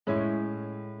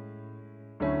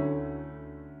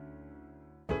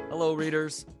Hello,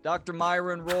 readers. Dr.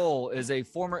 Myron Rolle is a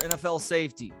former NFL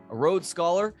safety, a Rhodes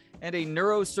Scholar, and a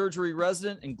neurosurgery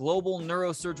resident and global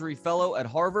neurosurgery fellow at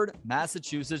Harvard,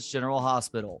 Massachusetts General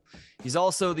Hospital. He's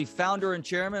also the founder and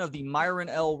chairman of the Myron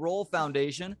L. Rolle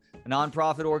Foundation, a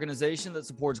nonprofit organization that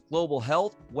supports global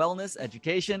health, wellness,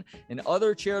 education, and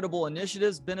other charitable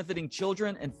initiatives benefiting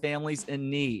children and families in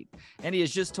need. And he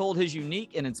has just told his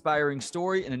unique and inspiring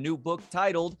story in a new book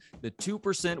titled The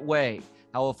 2% Way: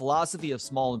 How a Philosophy of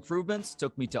Small Improvements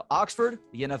Took Me to Oxford,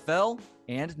 the NFL,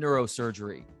 and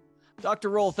Neurosurgery.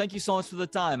 Dr. Rolle, thank you so much for the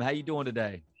time. How are you doing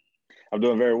today? I'm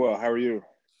doing very well. How are you?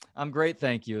 I'm great,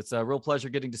 thank you. It's a real pleasure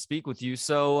getting to speak with you.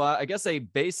 So I guess a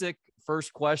basic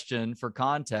first question for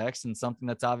context and something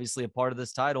that's obviously a part of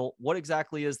this title: what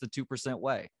exactly is the 2%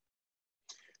 Way?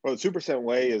 Well, the 2%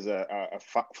 Way is a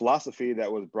philosophy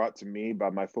that was brought to me by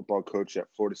my football coach at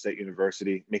Florida State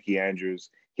University, Mickey Andrews.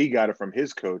 He got it from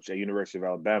his coach at University of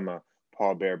Alabama,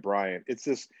 Paul Bear Bryant. It's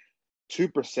this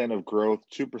 2% of growth,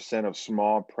 2% of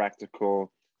small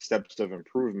practical steps of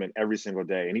improvement every single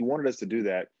day. And he wanted us to do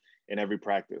that in every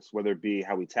practice, whether it be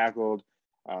how we tackled,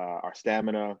 our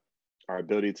stamina, our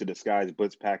ability to disguise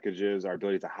blitz packages, our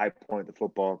ability to high point the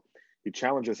football. He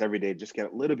challenged us every day to just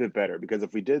get a little bit better, because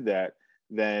if we did that,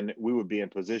 then we would be in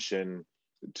position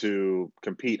to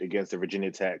compete against the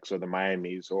Virginia Techs or the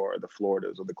Miamis or the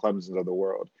Floridas or the Clemsons of the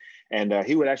world. And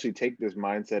he would actually take this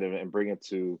mindset and bring it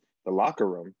to the locker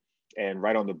room and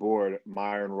write on the board,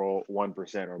 Myron Rolle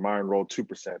 1% or Myron Rolle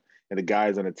 2%. And the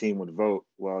guys on the team would vote,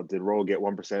 well, did Rolle get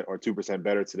 1% or 2%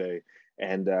 better today?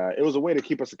 And it was a way to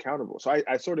keep us accountable. So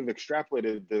I sort of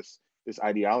extrapolated this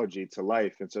ideology to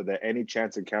life. And so that any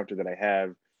chance encounter that I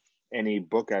have, any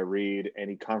book I read,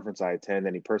 any conference I attend,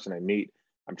 any person I meet,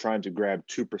 I'm trying to grab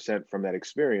 2% from that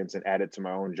experience and add it to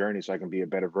my own journey so I can be a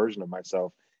better version of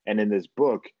myself. And in this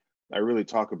book, I really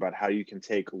talk about how you can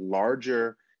take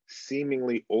larger,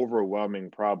 seemingly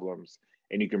overwhelming problems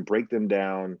and you can break them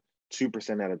down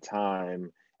 2% at a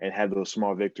time and have those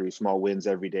small victories, small wins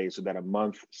every day, so that a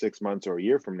month, 6 months, or a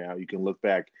year from now, you can look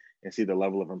back and see the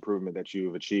level of improvement that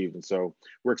you've achieved. And so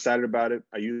we're excited about it.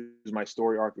 I use my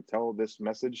story arc to tell this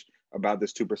message about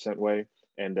this 2% way.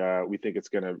 And we think it's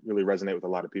going to really resonate with a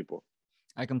lot of people.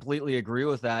 I completely agree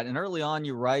with that. And early on,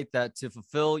 you write that to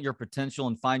fulfill your potential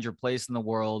and find your place in the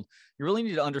world, you really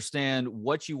need to understand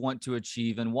what you want to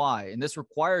achieve and why. And this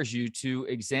requires you to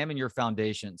examine your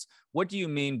foundations. What do you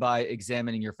mean by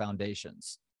examining your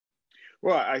foundations?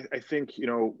 Well, I think,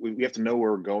 we have to know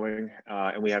where we're going,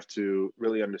 and we have to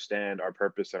really understand our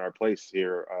purpose and our place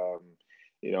here.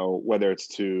 Whether it's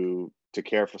to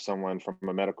care for someone from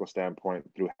a medical standpoint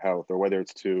through health, or whether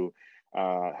it's to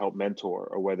help mentor,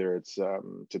 or whether it's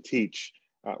to teach,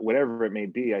 whatever it may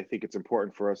be. I think it's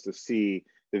important for us to see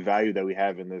the value that we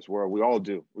have in this world. We all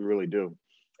do. We really do.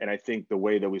 And I think the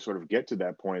way that we sort of get to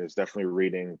that point is definitely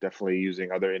reading, definitely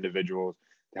using other individuals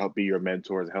to help be your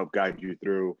mentors, help guide you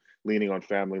through, leaning on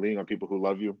family, leaning on people who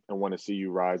love you and want to see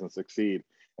you rise and succeed.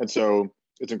 And so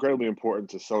it's incredibly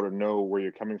important to sort of know where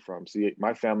you're coming from. See,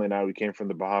 my family and I, we came from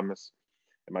the Bahamas,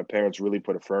 and my parents really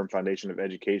put a firm foundation of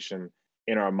education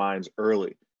in our minds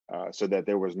early, so that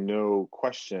there was no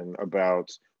question about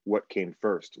what came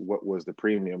first, what was the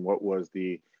premium, what was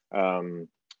the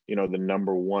the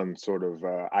number one sort of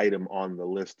item on the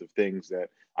list of things that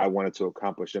I wanted to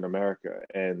accomplish in America.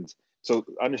 And so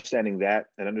understanding that,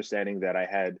 and understanding that I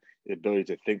had the ability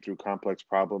to think through complex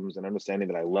problems, and understanding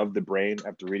that I love the brain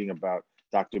after reading about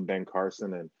Dr. Ben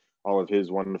Carson and all of his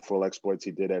wonderful exploits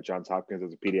he did at Johns Hopkins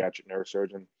as a pediatric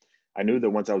neurosurgeon, I knew that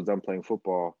once I was done playing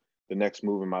football, the next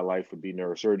move in my life would be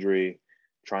neurosurgery,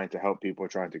 trying to help people,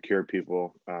 trying to cure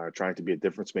people, trying to be a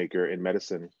difference maker in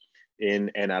medicine,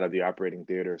 in and out of the operating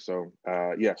theater. So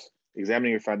yes,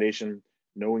 examining your foundation,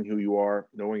 knowing who you are,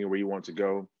 knowing where you want to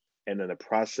go, and then the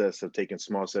process of taking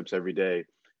small steps every day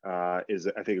is,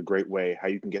 I think, a great way how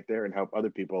you can get there and help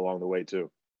other people along the way too.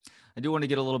 I do want to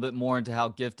get a little bit more into how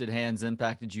Gifted Hands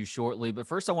impacted you shortly, but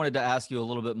first I wanted to ask you a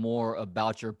little bit more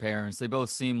about your parents. They both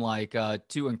seem like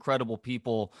two incredible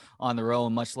people on their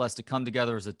own, much less to come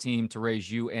together as a team to raise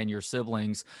you and your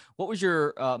siblings. What was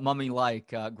your mommy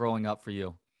like growing up for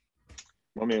you?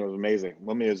 Mommy was amazing.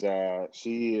 Mommy is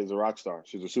she is a rock star.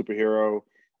 She's a superhero.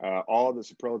 All the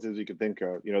superlatives you could think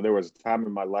of. There was a time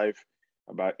in my life,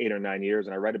 about 8 or 9 years,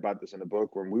 and I read about this in the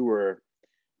book, when we were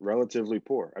relatively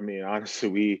poor. I mean,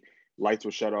 honestly, lights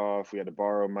were shut off. We had to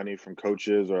borrow money from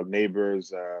coaches or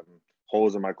neighbors.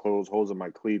 Holes in my clothes, holes in my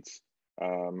cleats. I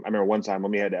remember one time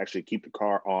Mommy had to actually keep the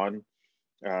car on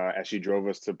as she drove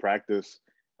us to practice,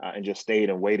 and just stayed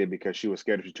and waited because she was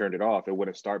scared if she turned it off, it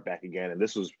wouldn't start back again. And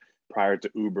this was prior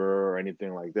to Uber or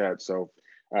anything like that. So,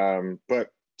 but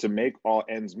to make all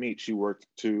ends meet, she worked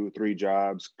 2, 3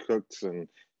 jobs, cooked and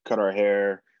cut our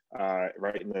hair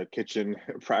right in the kitchen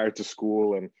prior to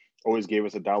school, and always gave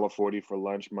us $1.40 for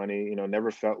lunch money.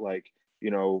 Never felt like we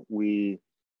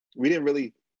didn't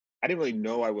really. I didn't really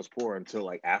know I was poor until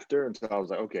until I was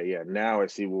like, okay, yeah, now I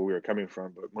see where we were coming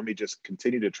from. But when we just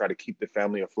continued to try to keep the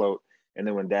family afloat, and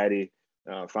then when Daddy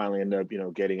finally ended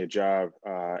up, getting a job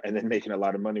and then making a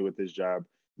lot of money with his job,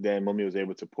 then Mommy was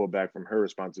able to pull back from her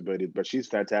responsibility. But she's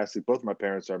fantastic. Both my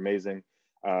parents are amazing.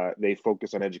 They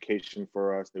focused on education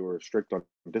for us. They were strict on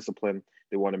discipline.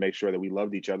 They wanted to make sure that we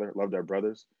loved each other, loved our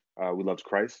brothers. We loved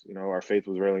Christ. Our faith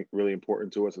was really, really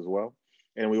important to us as well.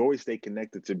 And we always stay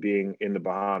connected to being in the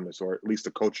Bahamas, or at least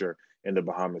the culture in the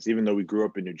Bahamas. Even though we grew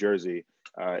up in New Jersey,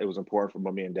 it was important for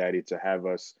Mommy and Daddy to have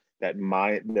us that the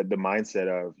mindset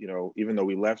of, even though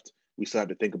we left, we still have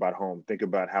to think about home, think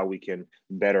about how we can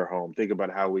better home, think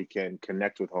about how we can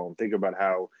connect with home, think about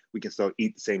how we can still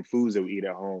eat the same foods that we eat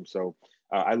at home. So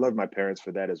I love my parents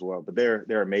for that as well. But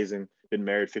they're amazing. Been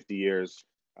married 50 years.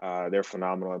 They're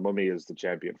phenomenal. And Mommy is the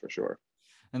champion for sure.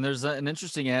 And there's an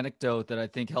interesting anecdote that I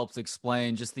think helps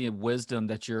explain just the wisdom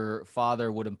that your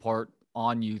father would impart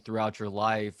on you throughout your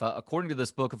life. According to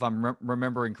this book, if I'm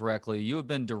remembering correctly, you have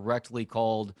been directly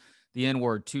called the N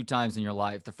word 2 times in your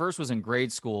life. The first was in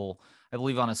grade school, I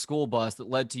believe, on a school bus that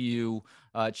led to you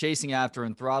chasing after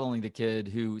and throttling the kid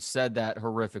who said that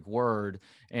horrific word.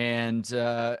 And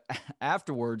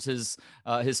afterwards,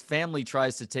 his family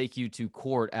tries to take you to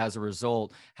court as a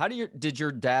result. How did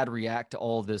your dad react to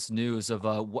all this news of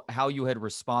how you had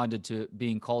responded to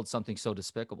being called something so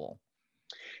despicable?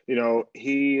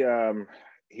 He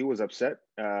was upset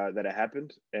that it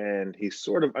happened, and he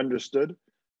sort of understood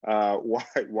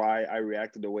why I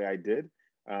reacted the way I did.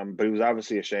 But he was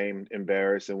obviously ashamed,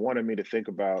 embarrassed, and wanted me to think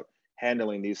about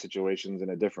handling these situations in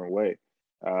a different way.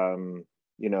 That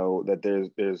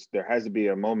there has to be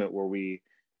a moment where we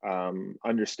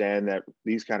understand that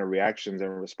these kind of reactions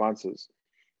and responses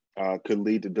could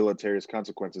lead to deleterious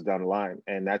consequences down the line,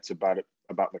 and that's about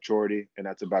maturity, and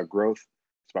that's about growth.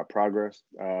 It's about progress.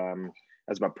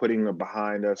 That's about putting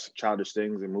behind us childish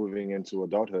things and moving into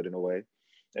adulthood in a way.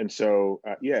 And so,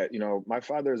 yeah, my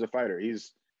father is a fighter.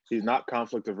 He's not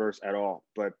conflict averse at all,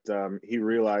 but he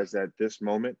realized that this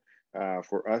moment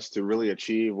for us to really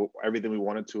achieve everything we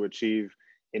wanted to achieve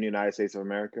in the United States of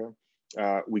America,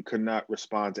 we could not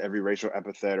respond to every racial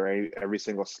epithet or every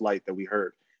single slight that we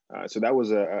heard. So that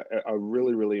was a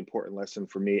really, really important lesson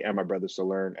for me and my brothers to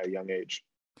learn at a young age.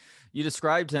 You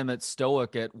described him as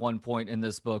stoic at one point in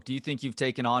this book. Do you think you've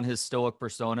taken on his stoic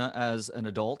persona as an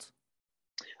adult?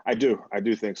 I do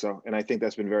think so, and I think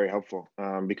that's been very helpful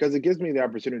because it gives me the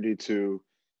opportunity to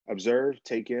observe,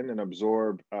 take in, and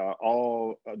absorb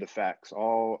all of the facts,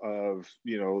 all of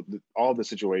all the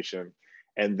situation,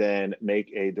 and then make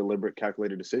a deliberate,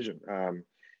 calculated decision.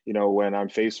 When I'm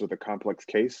faced with a complex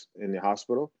case in the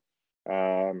hospital,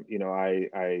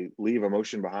 I leave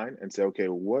emotion behind and say, okay,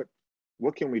 what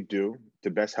can we do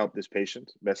to best help this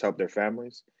patient, best help their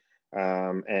families,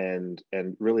 and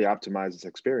really optimize this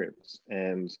experience.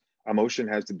 And emotion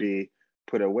has to be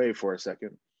put away for a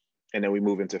second, and then we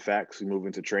move into facts, we move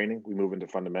into training, we move into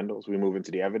fundamentals, we move into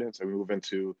the evidence, and we move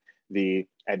into the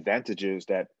advantages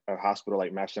that a hospital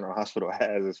like Mass General Hospital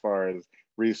has as far as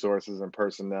resources and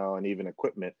personnel and even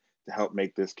equipment to help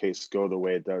make this case go the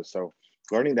way it does. So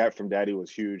learning that from Daddy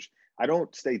was huge. I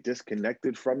don't stay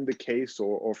disconnected from the case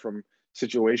or from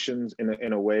situations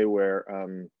in a way where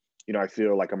I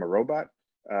feel like I'm a robot,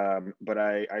 but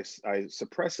I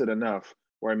suppress it enough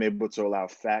where I'm able to allow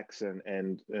facts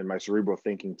and my cerebral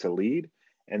thinking to lead,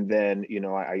 and then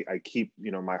I keep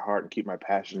my heart and keep my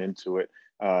passion into it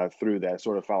through that. It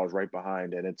sort of follows right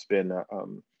behind, and it's been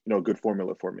a good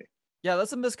formula for me. Yeah,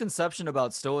 that's a misconception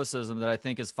about stoicism that I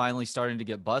think is finally starting to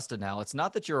get busted now. It's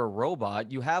not that you're a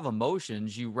robot. You have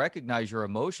emotions. You recognize your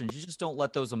emotions. You just don't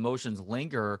let those emotions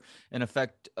linger and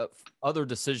affect other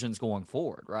decisions going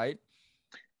forward, right?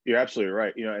 You're absolutely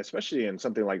right. Especially in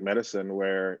something like medicine,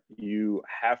 where you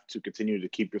have to continue to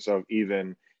keep yourself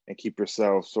even and keep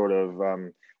yourself sort of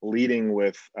leading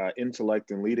with intellect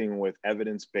and leading with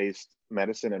evidence-based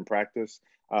medicine and practice.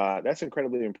 That's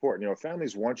incredibly important.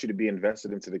 Families want you to be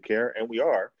invested into the care, and we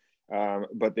are,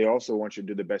 but they also want you to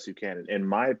do the best you can. In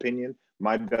my opinion,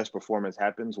 my best performance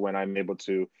happens when I'm able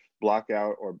to block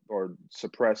out or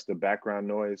suppress the background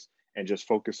noise and just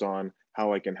focus on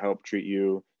how I can help treat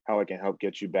you, how I can help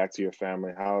get you back to your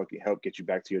family, how I can help get you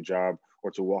back to your job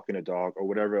or to walking a dog or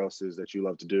whatever else is that you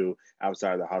love to do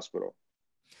outside of the hospital.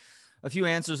 A few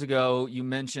answers ago, you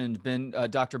mentioned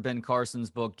Dr. Ben Carson's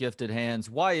book, Gifted Hands.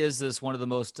 Why is this one of the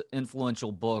most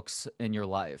influential books in your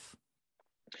life?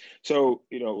 So,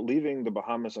 leaving the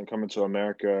Bahamas and coming to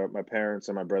America, my parents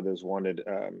and my brothers wanted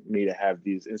me to have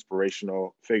these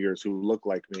inspirational figures who look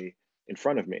like me in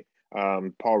front of me.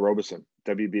 Paul Robeson,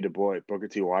 W.B. Du Bois, Booker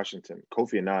T. Washington,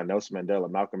 Kofi Annan, Nelson Mandela,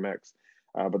 Malcolm X.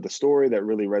 But the story that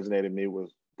really resonated with me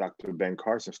was Dr. Ben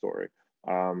Carson's story.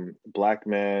 Black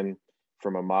man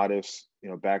from a modest,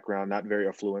 background, not very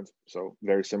affluent, so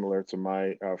very similar to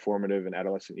my formative and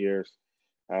adolescent years.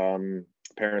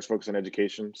 Parents focused on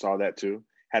education, saw that too,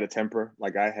 had a temper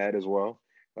like I had as well,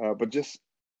 but just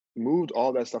moved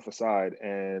all that stuff aside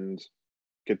and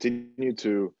continued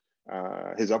to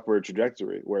his upward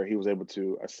trajectory, where he was able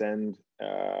to ascend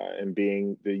and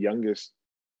being the youngest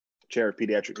chair of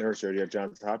pediatric neurosurgery at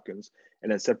Johns Hopkins,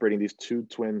 and then separating these two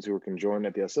twins who were conjoined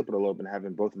at the occipital lobe and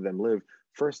having both of them live.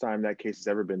 First time that case has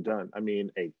ever been done. I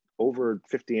mean, a over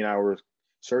 15 hours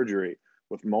surgery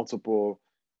with multiple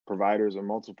providers and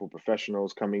multiple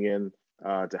professionals coming in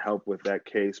to help with that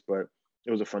case, but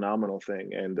it was a phenomenal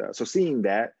thing. And so seeing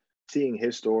that, seeing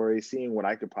his story, seeing what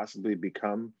I could possibly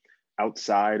become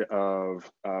outside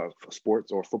of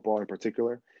sports or football in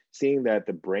particular, seeing that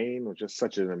the brain was just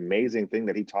such an amazing thing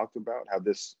that he talked about, how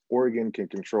this organ can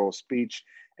control speech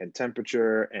and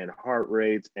temperature and heart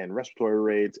rates and respiratory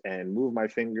rates and move my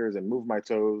fingers and move my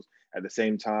toes at the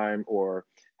same time, or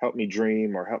help me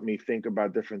dream or help me think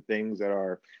about different things that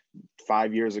are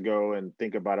 5 years ago and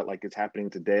think about it like it's happening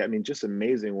today. I mean, just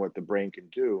amazing what the brain can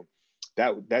do.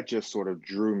 That just sort of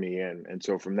drew me in. And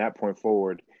so from that point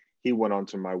forward, he went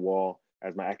onto my wall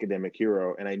as my academic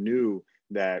hero. And I knew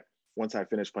that once I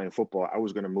finished playing football, I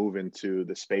was going to move into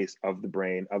the space of the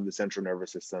brain, of the central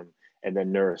nervous system, and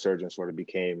then neurosurgeon sort of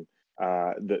became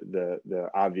the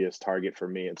obvious target for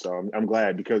me. And so I'm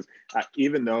glad, because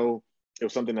even though it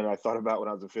was something that I thought about when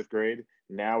I was in fifth grade,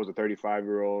 now as a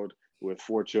 35-year-old with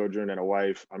 4 children and a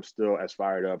wife, I'm still as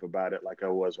fired up about it like I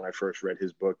was when I first read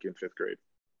his book in fifth grade.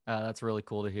 That's really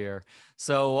cool to hear.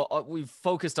 So we've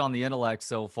focused on the intellect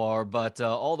so far, but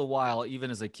all the while,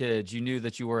 even as a kid, you knew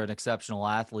that you were an exceptional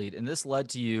athlete, and this led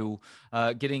to you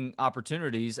getting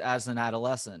opportunities as an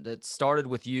adolescent. It started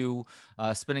with you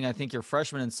spending, I think, your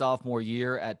freshman and sophomore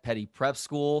year at Petty Prep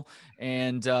School,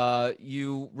 and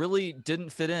you really didn't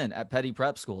fit in at Petty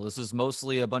Prep School. This is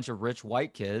mostly a bunch of rich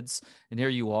white kids, and here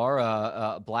you are,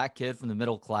 a black kid from the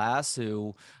middle class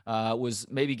who was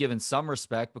maybe given some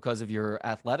respect because of your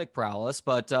athletic prowess,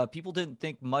 but people didn't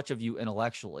think much of you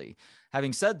intellectually.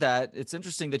 Having said that, it's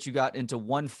interesting that you got into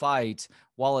one fight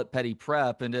while at Petty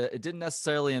Prep, and it didn't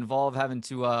necessarily involve having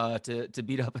to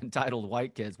beat up entitled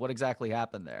white kids. What exactly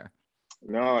happened there?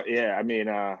 No, yeah, I mean,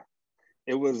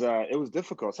 it was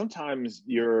difficult. Sometimes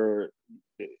the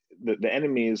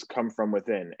enemies come from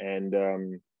within,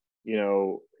 and you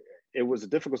know, it was a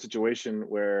difficult situation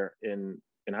where in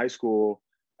high school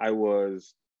I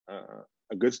was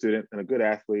a good student and a good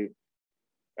athlete.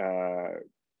 Uh,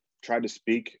 Tried to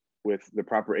speak with the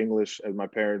proper English as my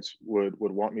parents would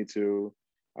want me to.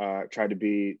 Tried to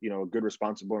be, a good,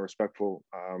 responsible, and respectful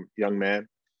young man.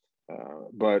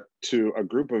 But to a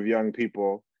group of young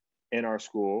people in our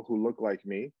school who looked like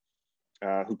me,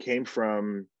 who came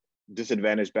from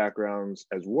disadvantaged backgrounds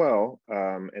as well,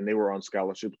 and they were on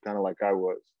scholarships, kind of like I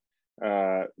was.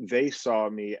 They saw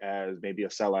me as maybe a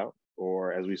sellout,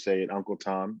 or as we say, an Uncle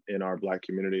Tom in our Black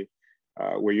community,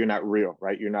 where you're not real,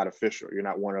 right? You're not official. You're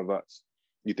not one of us.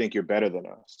 You think you're better than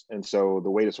us. And so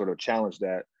the way to sort of challenge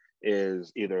that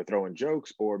is either throwing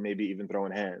jokes or maybe even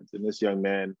throwing hands. And this young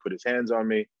man put his hands on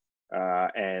me,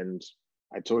 and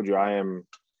I told you I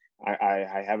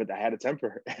have it. I had a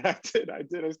temper. I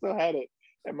still had it.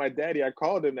 And my daddy, I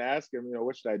called him to ask him,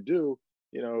 what should I do?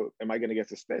 Am I going to get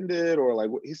suspended, or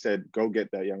like he said, go get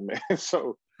that young man.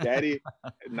 So daddy,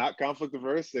 not conflict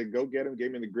averse, said, go get him,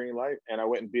 gave me the green light. And I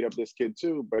went and beat up this kid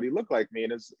too, but he looked like me.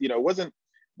 And it wasn't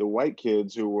the white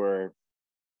kids who were,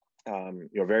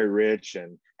 very rich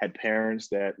and had parents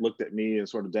that looked at me in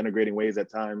sort of denigrating ways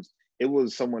at times. It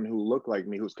was someone who looked like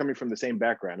me, who was coming from the same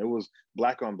background. It was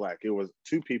black on black. It was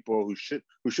two people who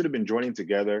should have been joining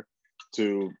together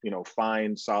to,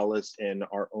 find solace in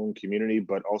our own community,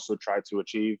 but also try to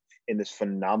achieve in this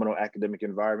phenomenal academic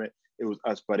environment. It was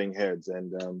us butting heads,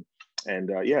 and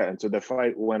so the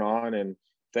fight went on, and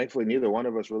thankfully neither one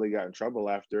of us really got in trouble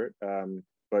after it.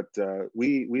 But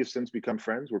we've since become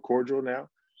friends. We're cordial now,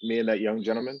 me and that young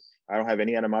gentleman. I don't have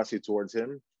any animosity towards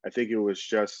him. I think it was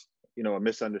just, a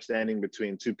misunderstanding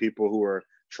between two people who were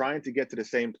trying to get to the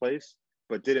same place,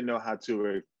 but didn't know how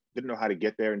to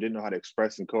get there and didn't know how to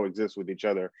express and coexist with each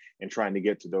other and trying to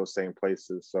get to those same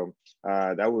places. So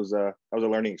that was a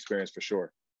learning experience for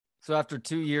sure. So after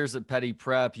 2 years at Petty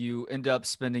Prep, you end up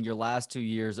spending your last 2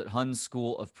 years at Hun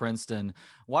School of Princeton.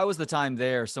 Why was the time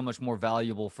there so much more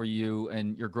valuable for you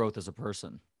and your growth as a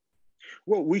person?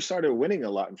 Well, we started winning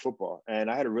a lot in football, and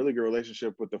I had a really good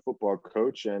relationship with the football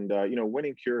coach. And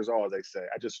winning cures all, as they say.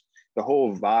 The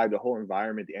whole vibe, the whole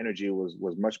environment, the energy was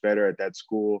much better at that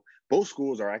school. Both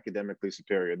schools are academically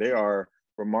superior. They are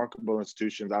remarkable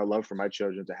institutions. I would love for my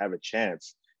children to have a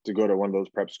chance to go to one of those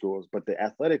prep schools. But the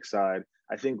athletic side,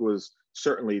 I think, was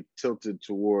certainly tilted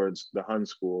towards the Hun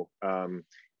School.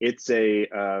 It's a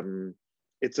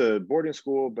it's a boarding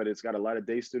school, but it's got a lot of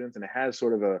day students, and it has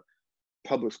sort of a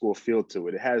public school feel to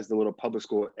it. It has the little public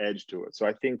school edge to it. So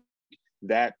I think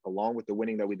that, along with the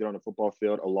winning that we did on the football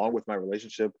field, along with my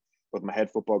relationship with my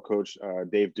head football coach,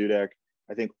 Dave Dudek,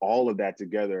 I think all of that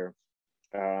together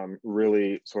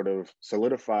really sort of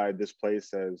solidified this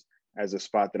place as a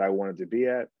spot that I wanted to be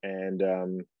at, and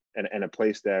a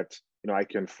place that I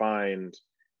can find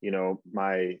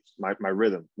my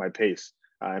rhythm, my pace,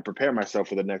 and prepare myself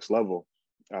for the next level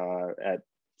at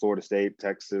Florida State,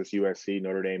 Texas, USC,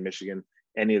 Notre Dame, Michigan,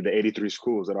 any of the 83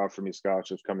 schools that offer me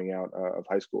scholarships coming out of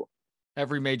high school.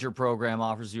 Every major program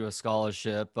offers you a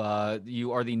scholarship.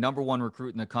 You are the number one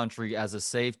recruit in the country as a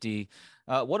safety.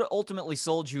 What ultimately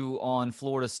sold you on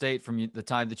Florida State from the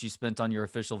time that you spent on your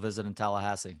official visit in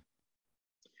Tallahassee?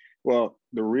 Well,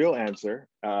 the real answer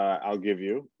I'll give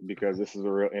you, because this is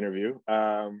a real interview,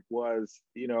 was,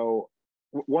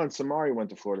 one, Samari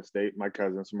went to Florida State, my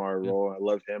cousin Samari Yeah. Roll. I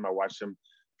love him. I watched him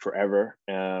forever,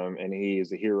 and he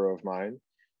is a hero of mine.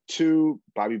 Two,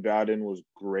 Bobby Bowden was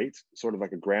great, sort of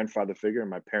like a grandfather figure. And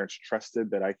my parents trusted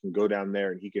that I can go down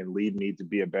there and he can lead me to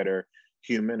be a better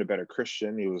human, a better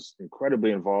Christian. He was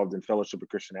incredibly involved in Fellowship of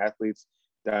Christian Athletes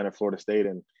down at Florida State.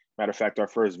 And matter of fact, our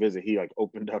first visit, he like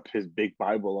opened up his big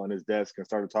Bible on his desk and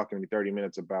started talking to me 30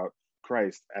 minutes about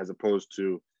Christ, as opposed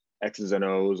to X's and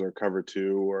O's or cover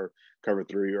two or cover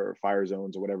three or fire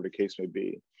zones or whatever the case may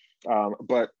be.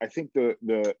 But I think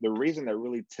the reason that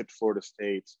really tipped Florida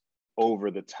State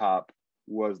over the top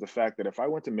was the fact that if I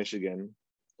went to Michigan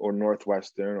or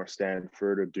Northwestern or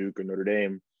Stanford or Duke or Notre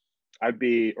Dame,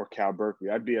 or Cal Berkeley,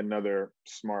 I'd be another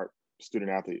smart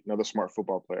student athlete, another smart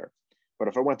football player. But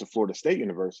if I went to Florida State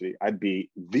University, I'd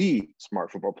be the smart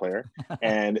football player,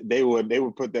 and they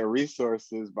would put their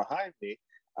resources behind me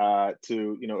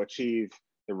to achieve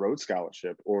the Rhodes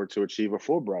Scholarship, or to achieve a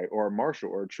Fulbright or a Marshall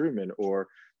or a Truman, or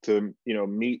to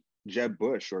meet Jeb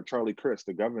Bush or Charlie Crist,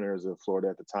 the governors of Florida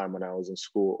at the time when I was in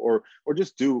school, or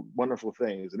just do wonderful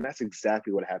things. And that's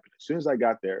exactly what happened. As soon as I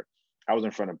got there, I was in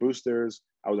front of boosters,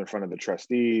 I was in front of the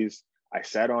trustees. I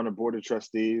sat on a board of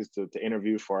trustees to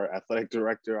interview for our athletic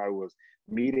director. I was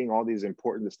meeting all these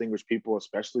important, distinguished people,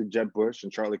 especially Jeb Bush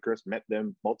and Charlie Crist. Met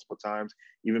them multiple times,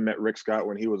 even met Rick Scott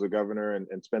when he was a governor,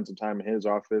 and spent some time in his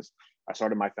office. I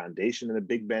started my foundation in the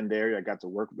Big Bend area. I got to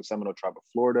work with the Seminole Tribe of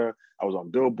Florida. I was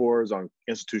on billboards, on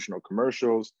institutional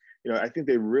commercials. I think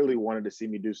they really wanted to see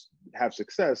me have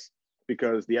success,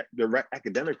 because the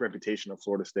academic reputation of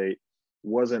Florida State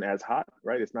wasn't as hot,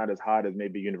 right? It's not as hot as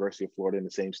maybe University of Florida in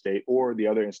the same state or the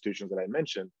other institutions that I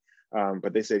mentioned.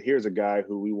 But they said, here's a guy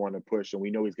who we want to push, and we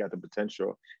know he's got the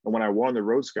potential. And when I won the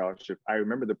Rhodes Scholarship, I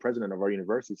remember the president of our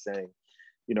university saying,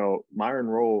 Myron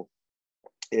Rolle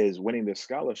is winning this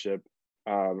scholarship,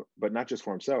 but not just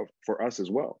for himself, for us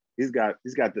as well. He's got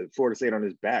the Florida State on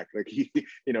his back. Like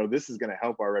this is going to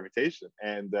help our reputation.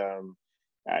 And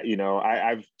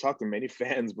I've talked to many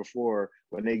fans before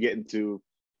when they get into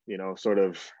sort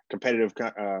of competitive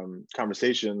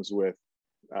conversations with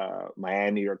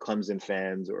Miami or Clemson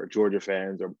fans or Georgia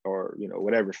fans or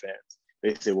whatever fans.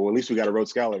 They say, well, at least we got a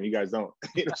Rhodes Scholar and you guys don't.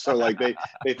 So like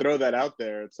they throw that out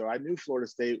there. So I knew Florida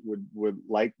State would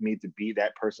like me to be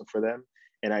that person for them.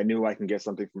 And I knew I can get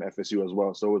something from FSU as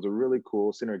well. So it was a really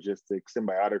cool, synergistic,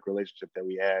 symbiotic relationship that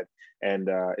we had. And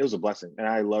it was a blessing. And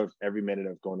I loved every minute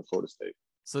of going to Florida State.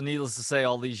 So needless to say,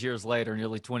 all these years later,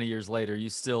 nearly 20 years later, you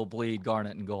still bleed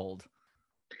garnet and gold.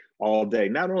 All day.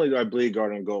 Not only do I bleed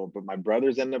garnet and gold, but my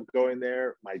brothers end up going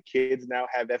there. My kids now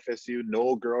have FSU,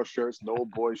 no girl shirts, no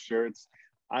boy shirts.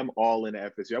 I'm all in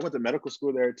FSU. I went to medical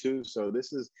school there too. So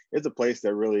it's a place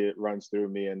that really runs through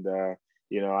me. And,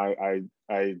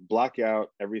 I block out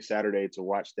every Saturday to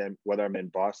watch them, whether I'm in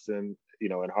Boston,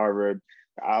 in Harvard.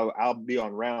 I'll be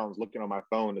on rounds looking on my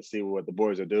phone to see what the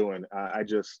boys are doing. I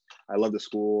love the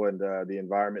school and the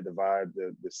environment, the vibe,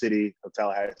 the city of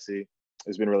Tallahassee.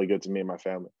 It's been really good to me and my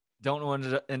family. Don't want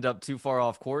to end up too far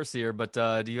off course here, but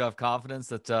do you have confidence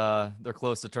that they're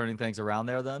close to turning things around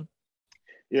there then?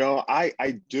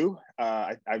 I do.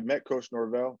 I've met Coach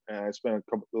Norvell, and I spent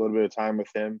a little bit of time with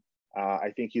him.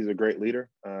 I think he's a great leader,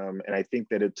 and I think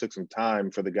that it took some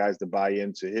time for the guys to buy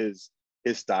into his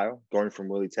style, going from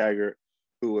Willie Taggart,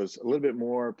 who was a little bit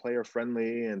more player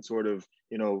friendly and sort of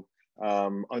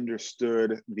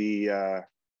understood the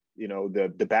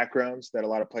backgrounds that a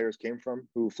lot of players came from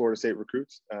who Florida State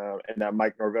recruits, and that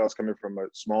Mike Norvell is coming from a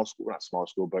small school, not small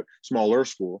school, but smaller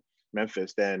school,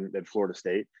 Memphis, than Florida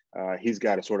State. He's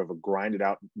got a sort of a grinded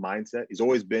out mindset. He's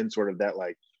always been sort of that,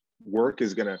 like, we're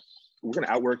gonna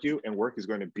outwork you, and work is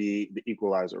going to be the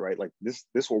equalizer, right? Like this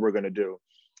is what we're gonna do.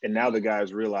 And now the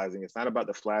guys realizing it's not about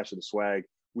the flash or the swag.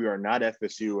 We are not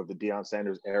FSU of the Deion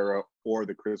Sanders era or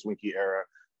the Chris Winkie era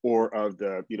or of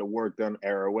the Warrick Dunn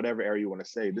era, whatever era you want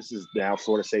to say. This is now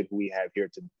Florida State who we have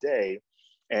here today,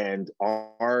 and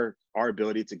our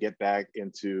ability to get back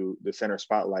into the center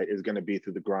spotlight is going to be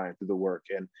through the grind, through the work,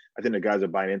 and I think the guys are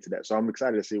buying into that. So I'm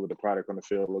excited to see what the product on the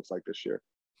field looks like this year.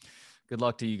 Good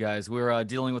luck to you guys. We're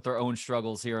dealing with our own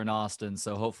struggles here in Austin,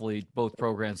 so hopefully both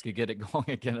programs could get it going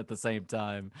again at the same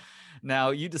time. Now,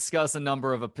 you discuss a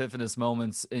number of epiphanous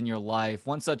moments in your life.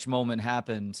 One such moment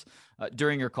happened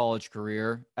during your college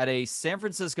career at a San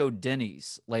Francisco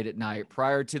Denny's late at night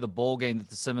prior to the bowl game that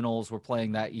the Seminoles were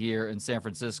playing that year in San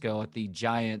Francisco at the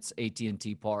Giants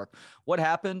AT&T Park. What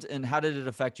happened, and how did it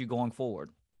affect you going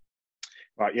forward?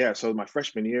 Yeah, so my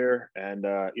freshman year, and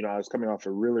I was coming off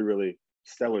a really, really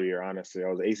stellar year, honestly. I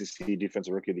was ACC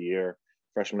Defensive Rookie of the Year,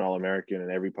 freshman All-American in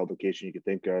every publication you could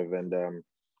think of. And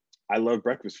I love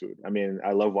breakfast food. I mean,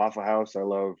 I love Waffle House. I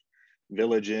love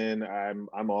Village Inn.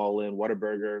 I'm all in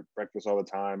Whataburger, breakfast all the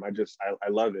time. I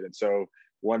love it. And so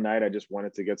one night I just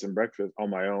wanted to get some breakfast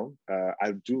on my own.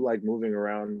 I do like moving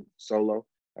around solo.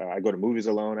 I go to movies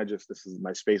alone. This is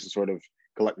my space to sort of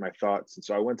collect my thoughts. And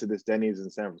so I went to this Denny's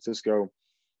in San Francisco.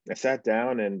 I sat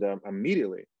down and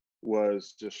immediately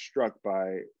was just struck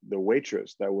by the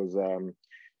waitress that was,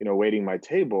 waiting my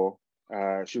table.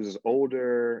 She was this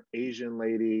older Asian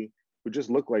lady who just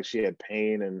looked like she had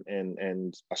pain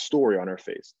and a story on her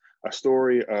face, a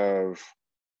story of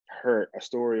hurt, a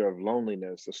story of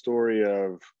loneliness, a story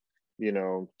of,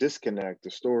 disconnect,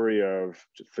 a story of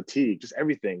fatigue, just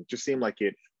everything. Just seemed like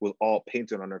it was all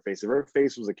painted on her face. If her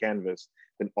face was a canvas,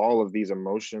 then all of these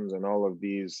emotions and all of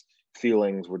these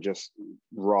feelings were just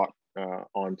wrought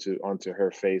onto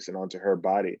her face and onto her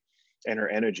body and her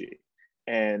energy.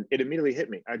 And it immediately hit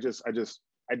me. I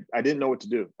didn't know what to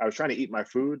do. I was trying to eat my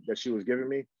food that she was giving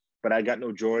me, but I got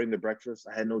no joy in the breakfast.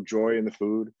 I had no joy in the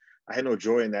food. I had no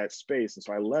joy in that space. And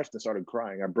so I left and started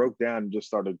crying. I broke down and just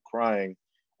started crying.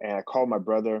 And I called my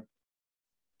brother.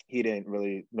 He didn't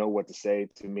really know what to say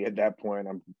to me at that point.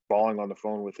 I'm bawling on the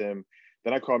phone with him.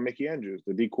 Then I called Mickey Andrews,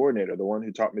 the D coordinator, the one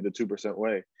who taught me the 2%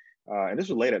 way. And this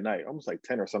was late at night, almost like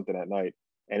 10 or something at night.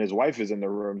 And his wife is in the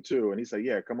room too. And he said,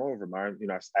 yeah, come over, Myron.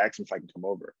 I asked him if I can come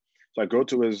over. So I go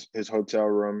to his hotel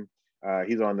room.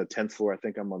 He's on the 10th floor. I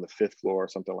think I'm on the 5th floor or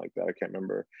something like that. I can't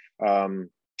remember.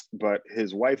 But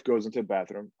his wife goes into the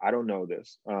bathroom. I don't know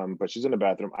this, but she's in the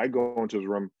bathroom. I go into his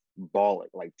room bawling,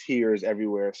 like tears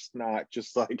everywhere, snot,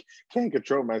 just like can't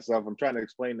control myself. I'm trying to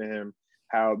explain to him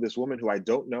how this woman who I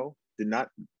don't know, did not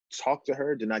talk to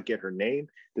her, did not get her name,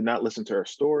 did not listen to her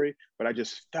story, but I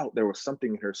just felt there was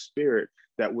something in her spirit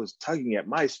that was tugging at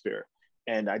my spirit.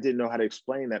 And I didn't know how to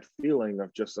explain that feeling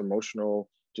of just emotional,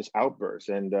 just outbursts.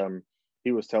 And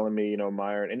he was telling me,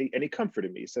 Myron, and he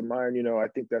comforted me. He said, Myron, I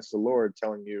think that's the Lord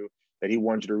telling you that he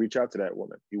wanted you to reach out to that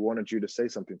woman. He wanted you to say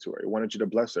something to her. He wanted you to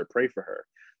bless her, pray for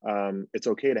her. It's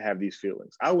okay to have these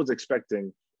feelings. I was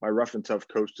expecting my rough and tough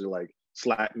coach to like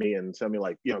slap me and tell me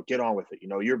like, get on with it.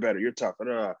 You're better, you're tough.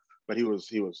 But he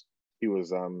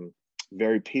was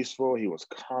very peaceful. He was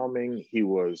calming. He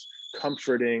was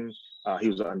comforting. He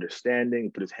was understanding. He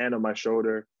put his hand on my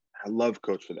shoulder. I love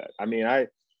Coach for that. I mean, I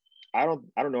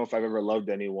don't know if I've ever loved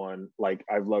anyone like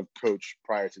I've loved Coach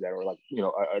prior to that, or like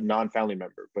a non-family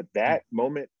member. But that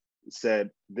moment said,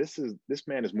 this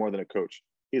man is more than a coach.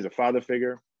 He's a father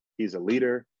figure. He's a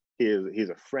leader. He's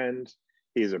a friend.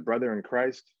 He's a brother in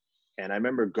Christ. And I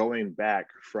remember going back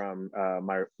from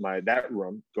that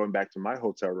room, going back to my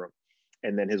hotel room,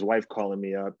 and then his wife calling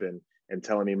me up and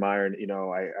telling me, Myron,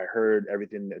 I heard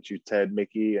everything that you said,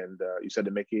 Mickey, and you said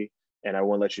to Mickey, and I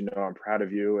want to let you know I'm proud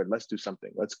of you, and let's do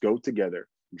something. Let's go together,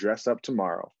 dress up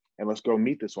tomorrow, and let's go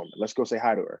meet this woman. Let's go say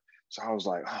hi to her. So I was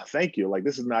like, oh, thank you. Like,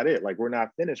 this is not it. Like, we're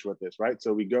not finished with this, right?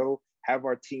 So we go have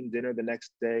our team dinner the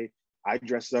next day. I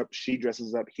dress up, she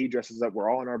dresses up, he dresses up. We're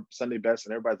all in our Sunday best,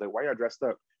 and everybody's like, why y'all dressed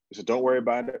up? We said, don't worry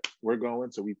about it. We're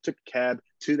going. So we took a cab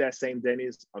to that same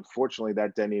Denny's. Unfortunately,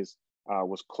 that Denny's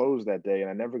was closed that day, and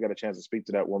I never got a chance to speak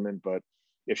to that woman. But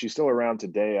if she's still around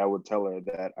today, I would tell her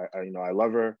that I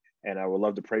love her, and I would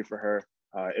love to pray for her.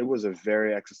 it was a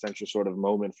very existential sort of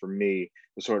moment for me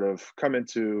to sort of come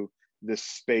into this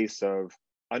space of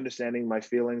understanding my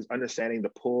feelings, understanding the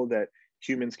pull that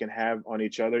humans can have on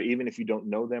each other, even if you don't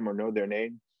know them or know their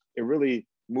name. It really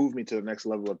moved me to the next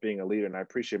level of being a leader. And I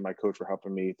appreciate my coach for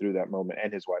helping me through that moment,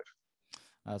 and his wife.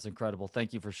 That's incredible.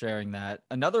 Thank you for sharing that.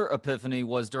 Another epiphany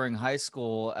was during high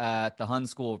school at the Hun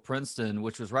School of Princeton,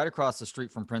 which was right across the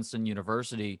street from Princeton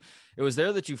University. It was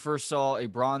there that you first saw a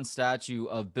bronze statue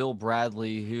of Bill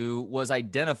Bradley, who was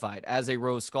identified as a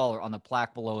Rhodes Scholar on the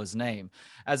plaque below his name.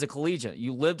 As a collegiate,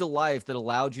 you lived a life that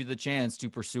allowed you the chance to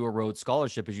pursue a Rhodes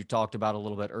Scholarship, as you talked about a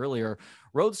little bit earlier.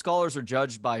 Rhodes Scholars are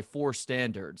judged by 4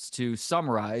 standards. To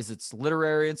summarize, it's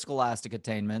literary and scholastic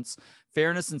attainments,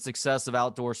 fairness and success of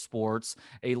outdoor sports,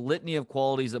 a litany of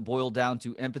qualities that boil down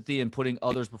to empathy and putting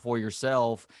others before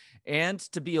yourself, and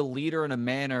to be a leader in a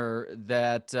manner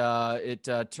that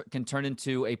can turn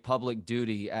into a public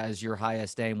duty as your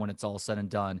highest aim when it's all said and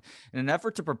done. In an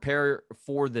effort to prepare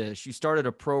for this, you started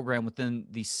a program within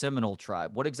the Seminole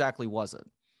tribe. What exactly was it?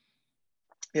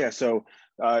 Yeah, so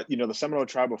the Seminole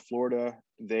Tribe of Florida,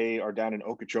 they are down in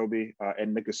Okeechobee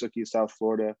and Miccosukee, South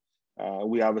Florida.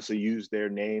 We obviously use their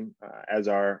name as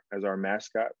our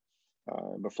mascot.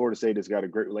 But Florida State has got a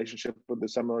great relationship with the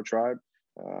Seminole Tribe.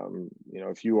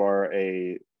 If you are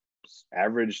a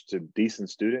average to decent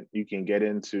student, you can get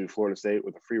into Florida State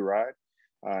with a free ride,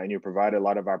 and you're provided a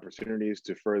lot of opportunities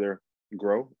to further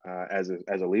grow as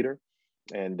a leader.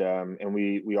 And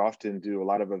we often do a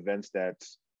lot of events that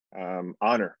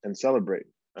honor and celebrate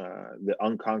the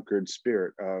unconquered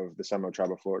spirit of the Seminole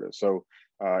Tribe of Florida. So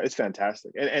it's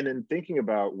fantastic. And in thinking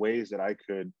about ways that I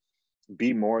could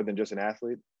be more than just an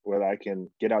athlete, whether I can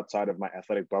get outside of my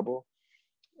athletic bubble,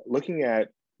 looking at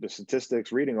the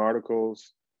statistics, reading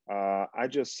articles, I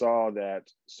just saw that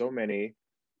so many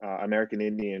American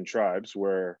Indian tribes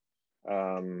were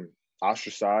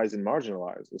ostracized and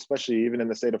marginalized, especially even in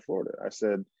the state of Florida. I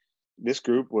said, this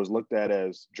group was looked at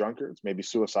as drunkards, maybe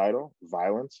suicidal,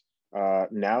 violent.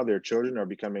 Now their children are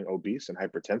becoming obese and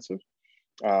hypertensive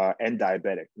and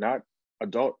diabetic, not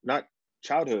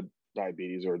childhood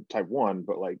diabetes or type 1,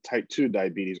 but like type 2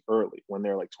 diabetes early when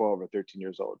they're like 12 or 13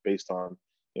 years old, based on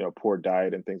poor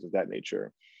diet and things of that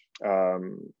nature.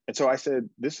 And so I said,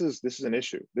 this is an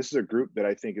issue. This is a group that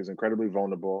I think is incredibly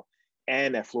vulnerable.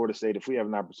 And at Florida State, if we have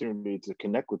an opportunity to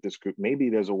connect with this group, maybe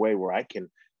there's a way where I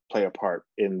can play a part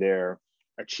in their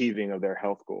achieving of their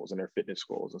health goals and their fitness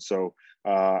goals. And so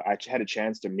I had a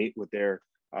chance to meet with the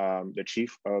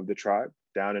chief of the tribe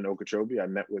down in Okeechobee. I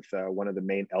met with one of the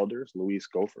main elders, Louise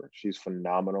Gopher. She's a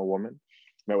phenomenal woman.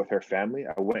 Met with her family.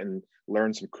 I went and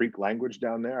learned some Creek language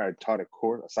down there. I taught a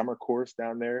summer course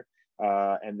down there.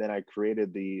 And then I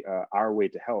created the Our Way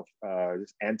to Health,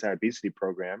 this anti-obesity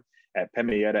program at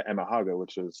Pemiyeta Emahaga,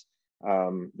 which is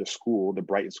the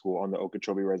Brighton School on the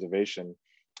Okeechobee Reservation.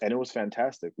 And it was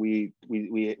fantastic. We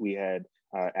had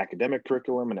academic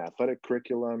curriculum and athletic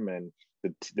curriculum, and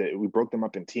we broke them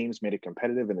up in teams, made it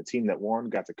competitive, and the team that won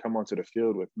got to come onto the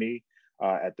field with me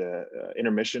at the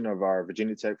intermission of our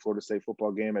Virginia Tech Florida State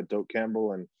football game at Doak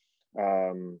Campbell,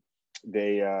 and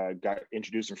they got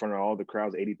introduced in front of all the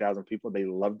crowds, 80,000 people. They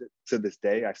loved it. To this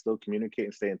day, I still communicate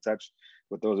and stay in touch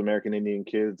with those American Indian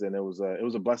kids, and it was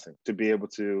a blessing to be able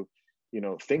to,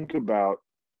 think about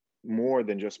more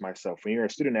than just myself. When you're a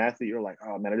student athlete, you're like,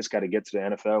 oh man, I just got to get to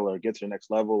the NFL or get to the next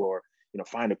level, or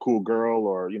find a cool girl,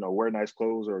 or wear nice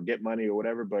clothes or get money or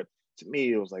whatever. But to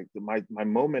me, it was like my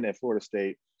moment at Florida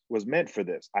State was meant for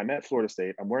this. I'm at Florida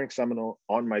State. I'm wearing Seminole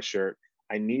on my shirt.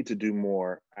 I need to do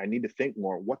more. I need to think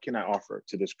more. What can I offer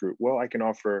to this group? Well, I can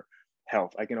offer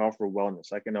health. I can offer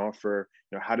wellness. I can offer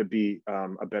how to be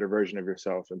a better version of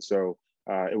yourself. And so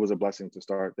it was a blessing to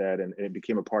start that, and it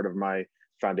became a part of my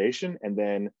foundation. And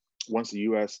then once the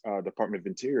U.S. Department of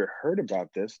Interior heard about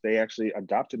this, they actually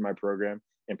adopted my program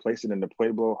and placed it in the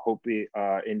Pueblo Hopi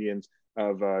Indians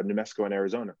of New Mexico and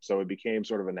Arizona. So it became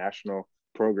sort of a national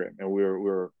program, and we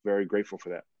were very grateful for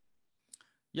that.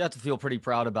 You have to feel pretty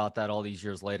proud about that all these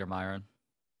years later, Myron.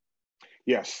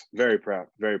 Yes, very proud,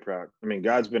 very proud. I mean,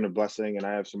 God's been a blessing, and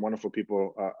I have some wonderful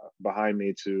people behind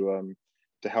me to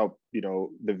help the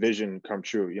vision come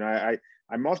true.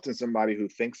 I'm often somebody who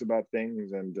thinks about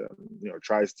things and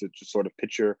tries to just sort of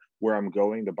picture where I'm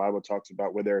going. The Bible talks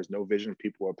about where there is no vision,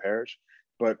 people will perish.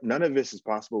 But none of this is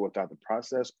possible without the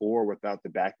process or without the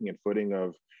backing and footing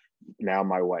of now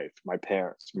my wife, my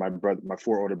parents, my brother, my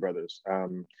 4 older brothers,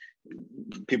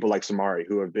 people like Samari,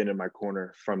 who have been in my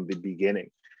corner from the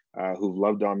beginning, who've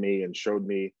loved on me and showed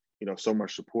me, so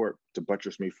much support to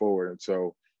buttress me forward. And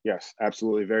so, yes,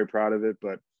 absolutely very proud of it.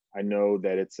 But I know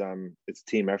that it's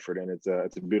team effort, and it's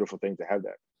a beautiful thing to have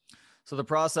that. So the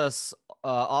process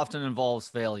often involves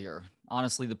failure.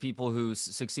 Honestly, the people who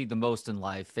succeed the most in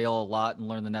life fail a lot and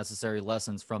learn the necessary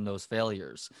lessons from those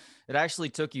failures. It actually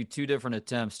took you two different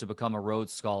attempts to become a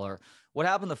Rhodes Scholar. What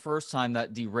happened the first time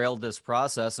that derailed this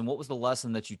process, and what was the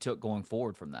lesson that you took going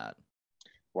forward from that?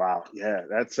 Wow, yeah,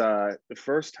 that's the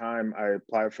first time I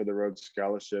applied for the Rhodes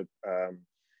Scholarship.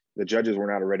 The judges were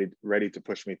not ready to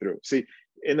push me through. See,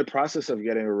 in the process of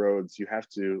getting a Rhodes, you have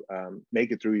to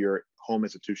make it through your home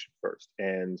institution first,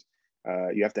 and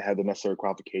you have to have the necessary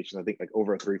qualifications. I think like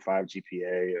over a 3.5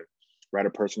 GPA, or write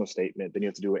a personal statement. Then you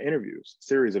have to do an interviews,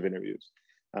 series of interviews,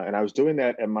 and I was doing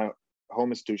that at my home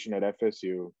institution at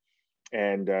FSU,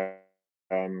 and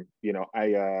you know,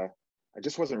 I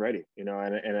just wasn't ready, you know,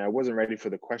 and I wasn't ready for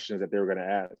the questions that they were going to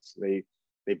ask. They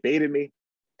baited me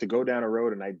to go down a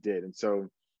road, and I did. And so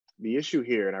the issue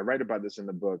here, and I write about this in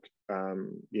the book,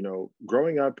 you know,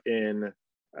 growing up in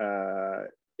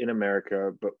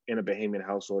America, but in a Bahamian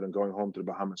household and going home to the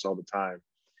Bahamas all the time,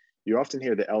 you often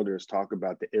hear the elders talk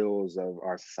about the ills of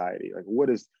our society. Like,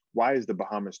 why is the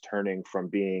Bahamas turning from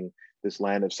being this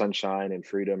land of sunshine and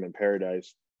freedom and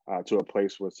paradise to a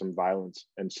place with some violence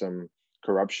and some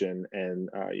corruption and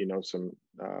you know, some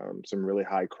really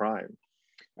high crime?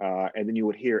 And then you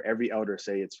would hear every elder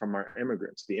say it's from our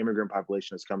immigrants. The immigrant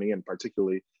population is coming in,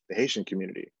 particularly the Haitian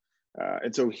community.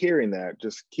 And so hearing that,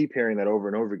 just keep hearing that over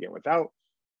and over again without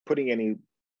putting any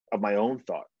of my own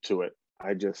thought to it.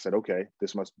 I just said, okay,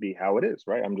 this must be how it is,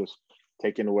 right? I'm just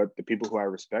taking what the people who I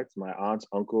respect, my aunts,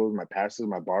 uncles, my pastors,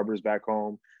 my barbers back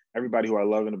home, everybody who I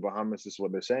love in the Bahamas, this is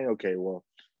what they're saying. Okay, well,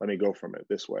 let me go from it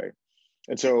this way.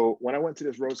 And so when I went to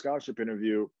this Rhodes Scholarship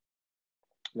interview,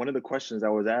 one of the questions I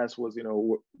was asked was, you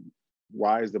know,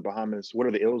 why is the Bahamas? What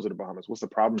are the ills of the Bahamas? What's the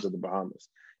problems of the Bahamas?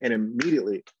 And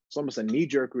immediately, it's almost a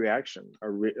knee-jerk reaction,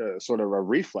 sort of a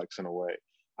reflex in a way.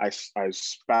 I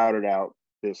spouted out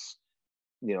this,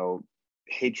 you know,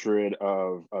 hatred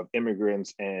of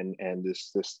immigrants and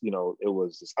this you know, it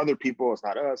was this other people. It's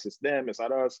not us. It's them. It's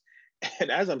not us.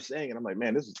 And as I'm saying it, I'm like,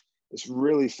 man, this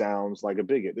really sounds like a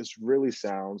bigot. This really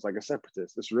sounds like a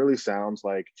separatist. This really sounds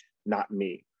like not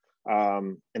me.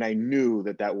 And I knew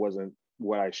that that wasn't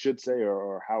what I should say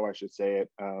or how I should say it.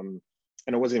 And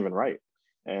it wasn't even right.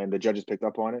 And the judges picked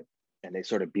up on it, and they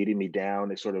sort of beating me down.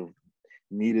 They sort of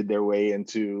needed their way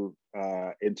into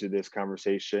this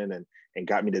conversation and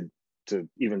got me to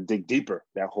even dig deeper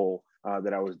that hole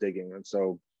that I was digging. And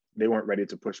so they weren't ready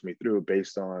to push me through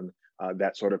based on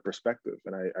that sort of perspective.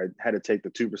 And I had to take the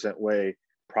 2% way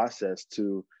process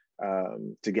to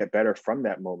get better from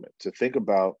that moment, to think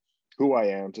about who I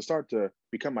am, to start to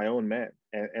become my own man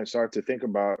and start to think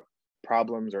about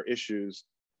problems or issues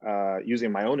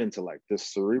using my own intellect,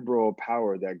 this cerebral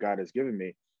power that God has given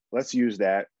me. Let's use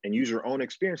that and use your own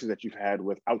experiences that you've had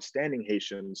with outstanding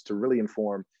Haitians to really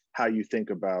inform how you think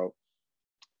about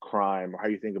crime or how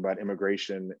you think about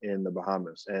immigration in the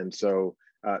Bahamas. And so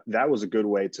that was a good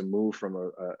way to move from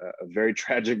a very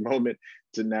tragic moment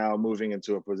to now moving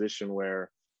into a position where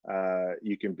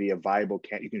you can be a viable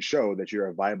you can show that you're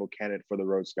a viable candidate for the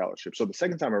Rhodes Scholarship. So the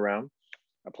second time around,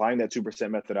 applying that 2%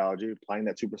 methodology, applying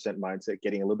that 2% mindset,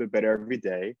 getting a little bit better every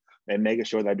day, and making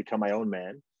sure that I become my own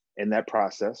man. In that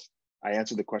process, I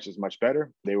answered the questions much better.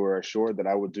 They were assured that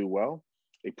I would do well.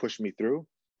 They pushed me through,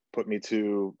 put me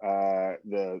to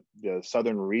the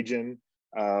southern region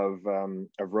of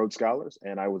Rhodes Scholars,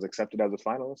 and I was accepted as a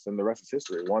finalist. And the rest is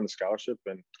history. Won the scholarship,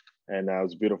 and it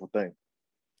was a beautiful thing.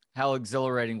 How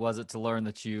exhilarating was it to learn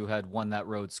that you had won that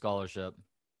Rhodes Scholarship?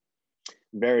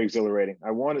 Very exhilarating.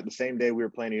 I won it the same day we were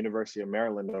playing the University of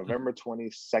Maryland, November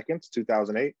 22nd,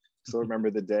 2008. Still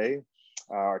remember the day.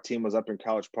 Our team was up in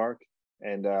College Park,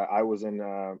 and I was in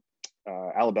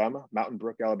Alabama, Mountain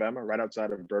Brook, Alabama, right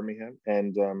outside of Birmingham,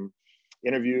 and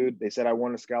interviewed. They said I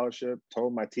won a scholarship.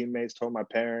 Told my teammates, told my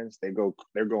parents. They're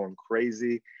going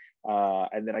crazy.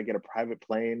 And then I get a private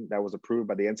plane that was approved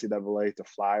by the NCAA to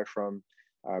fly from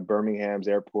Birmingham's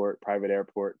airport, private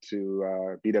airport,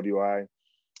 to BWI.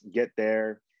 Get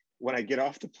there. When I get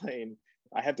off the plane,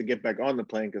 I had to get back on the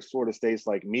plane because Florida State's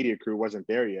like media crew wasn't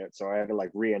there yet. So I had to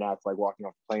like reenact like walking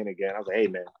off the plane again. I was like, hey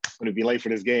man, I'm gonna be late for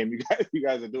this game. You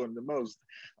guys are doing the most.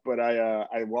 But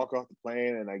I walk off the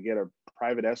plane and I get a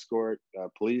private escort.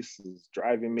 Police is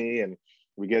driving me, and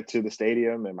we get to the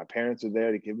stadium, and my parents are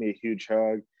there to give me a huge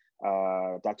hug.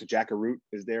 Dr. Jack Arute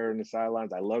is there in the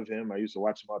sidelines. I love him. I used to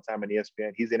watch him all the time on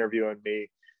ESPN. He's interviewing me.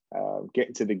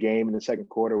 Getting to the game in the second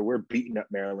quarter, we're beating up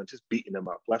Maryland, just beating them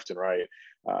up left and right.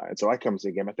 And so I come to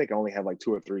the game. I think I only had like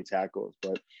 2 or 3 tackles,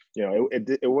 but you know,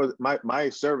 it was my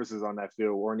services on that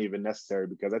field weren't even necessary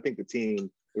because I think the team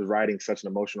was riding such an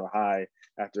emotional high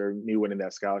after me winning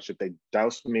that scholarship. They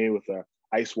doused me with a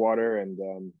ice water, and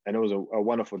it was a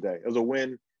wonderful day. It was a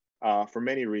win for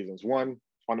many reasons. One,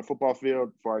 on the football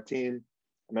field for our team,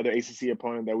 another ACC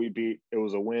opponent that we beat. It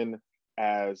was a win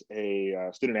as a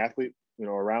student athlete,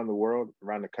 around the world,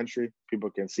 around the country. People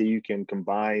can see you can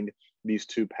combine these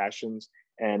two passions.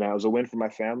 And it was a win for my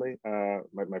family,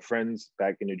 my friends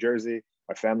back in New Jersey,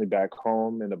 my family back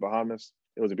home in the Bahamas.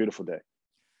 It was a beautiful day.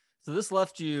 So this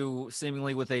left you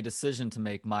seemingly with a decision to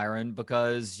make, Myron,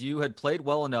 because you had played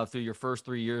well enough through your first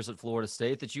 3 years at Florida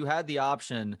State that you had the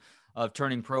option of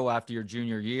turning pro after your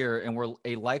junior year and were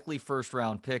a likely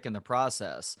first-round pick in the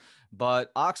process.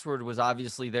 But Oxford was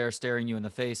obviously there staring you in the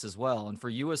face as well. And for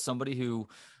you, as somebody who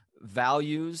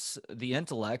values the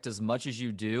intellect as much as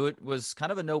you do, it was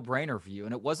kind of a no-brainer for you.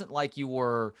 And it wasn't like you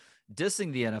were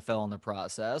dissing the NFL in the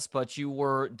process, but you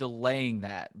were delaying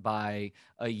that by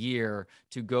a year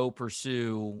to go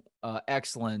pursue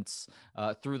excellence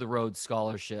through the Rhodes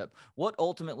Scholarship. What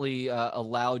ultimately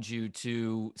allowed you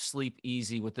to sleep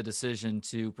easy with the decision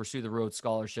to pursue the Rhodes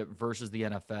Scholarship versus the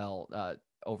NFL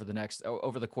over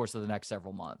the course of the next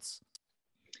several months?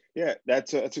 Yeah,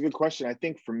 that's a good question. I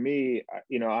think for me,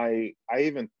 I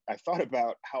thought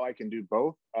about how I can do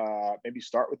both. Maybe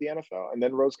start with the NFL and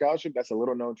then Rhodes Scholarship. That's a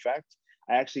little known fact.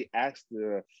 I actually asked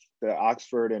the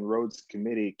Oxford and Rhodes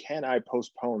committee, can I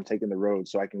postpone taking the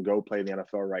Rhodes so I can go play in the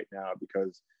NFL right now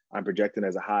because I'm projected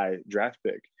as a high draft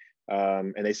pick?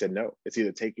 And they said no. It's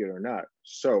either take it or not.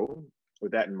 So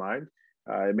with that in mind,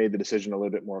 I made the decision a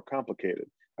little bit more complicated.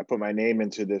 I put my name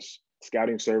into this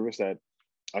scouting service that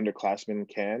underclassmen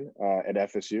can at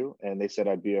FSU, and they said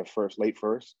I'd be a late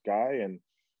first guy. And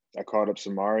I called up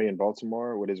Samari in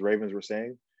Baltimore, what his Ravens were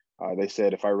saying. They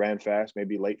said if I ran fast,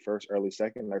 maybe late first, early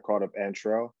second. I called up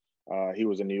Antrell. He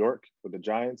was in New York with the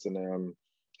Giants, and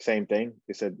same thing.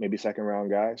 They said maybe second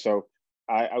round guy. So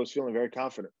I was feeling very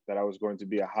confident that I was going to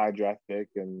be a high draft pick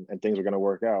and things were going to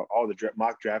work out. All the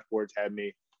mock draft boards had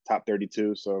me top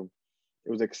 32. So it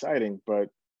was exciting, but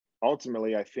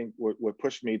ultimately, I think what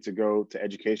pushed me to go to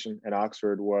education at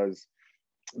Oxford was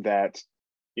that,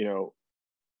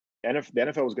 the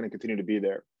NFL was going to continue to be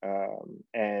there.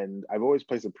 And I've always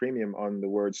placed a premium on the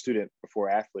word student before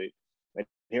athlete. And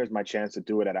here's my chance to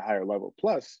do it at a higher level.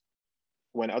 Plus,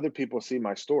 when other people see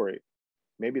my story,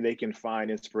 maybe they can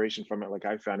find inspiration from it, like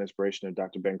I found inspiration in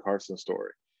Dr. Ben Carson's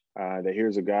story. That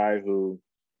here's a guy who,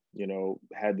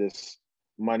 had this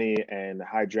money and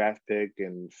high draft pick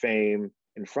and fame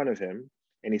in front of him,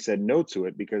 and he said no to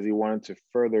it because he wanted to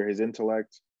further his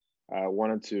intellect,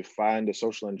 wanted to find a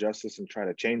social injustice and try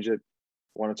to change it,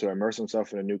 wanted to immerse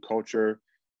himself in a new culture,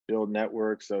 build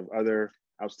networks of other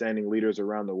outstanding leaders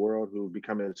around the world who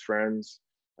become his friends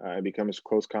and become his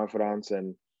close confidants,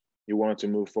 and he wanted to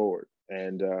move forward.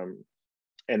 And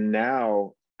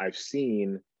now I've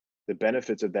seen the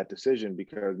benefits of that decision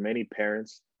because many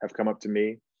parents have come up to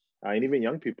me and even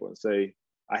young people and say,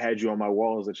 I had you on my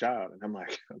wall as a child. And I'm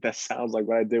like, that sounds like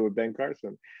what I did with Ben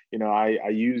Carson. I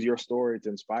use your story to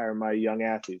inspire my young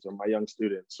athletes or my young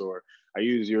students, or I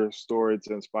use your story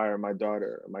to inspire my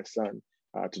daughter or my son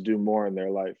to do more in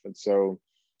their life. And so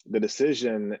the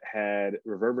decision had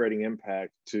reverberating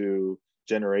impact to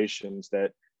generations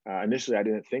that initially I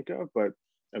didn't think of, but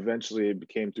eventually it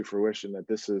became to fruition that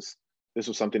this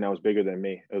was something that was bigger than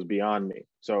me. It was beyond me.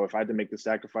 So if I had to make the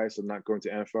sacrifice of not going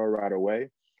to NFL right away,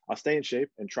 I'll stay in shape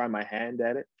and try my hand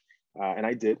at it. And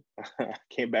I did.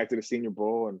 Came back to the Senior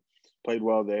Bowl and played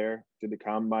well there. Did the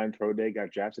Combine Pro Day,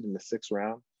 got drafted in the 6th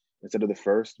round instead of the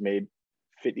first, made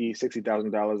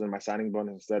 $60,000 in my signing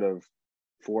bonus instead of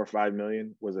 $4 or $5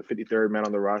 million, was a 53rd man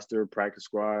on the roster, practice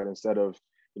squad instead of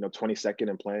 22nd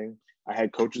and playing. I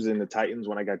had coaches in the Titans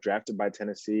when I got drafted by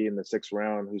Tennessee in the 6th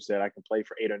round who said I can play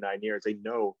for 8 or 9 years. They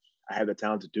know I have the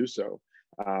talent to do so.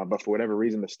 But for whatever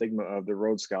reason, the stigma of the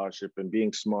Rhodes Scholarship and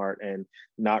being smart and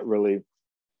not really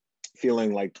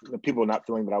feeling like people not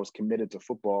feeling that I was committed to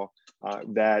football,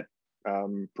 that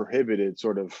prohibited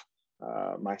sort of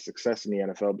my success in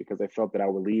the NFL because they felt that I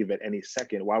would leave at any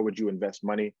second. Why would you invest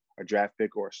money, a draft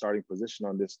pick, or a starting position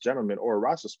on this gentleman or a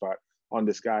roster spot on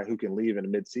this guy who can leave in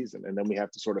mid-season? And then we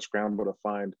have to sort of scramble to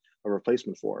find a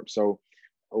replacement for him. So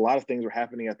a lot of things were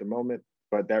happening at the moment,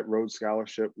 but that Rhodes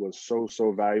Scholarship was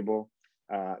so valuable.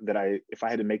 That if I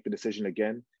had to make the decision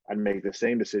again, I'd make the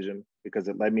same decision because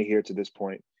it led me here to this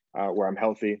point where I'm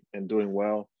healthy and doing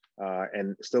well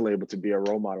and still able to be a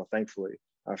role model, thankfully,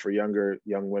 for young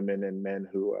women and men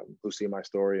who see my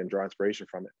story and draw inspiration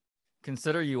from it.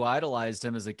 Consider you idolized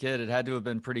him as a kid. It had to have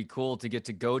been pretty cool to get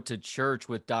to go to church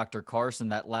with Dr. Carson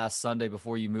that last Sunday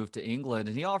before you moved to England.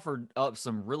 And he offered up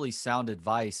some really sound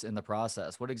advice in the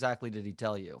process. What exactly did he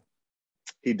tell you?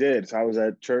 He did. So I was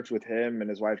at church with him and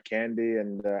his wife Candy,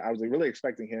 and I was like, really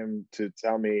expecting him to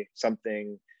tell me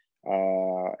something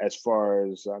as far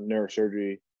as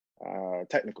neurosurgery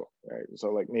technical, right? So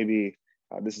like maybe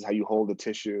this is how you hold the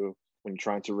tissue when you're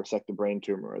trying to resect the brain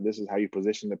tumor, or this is how you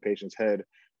position the patient's head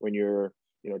when you're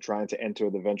trying to enter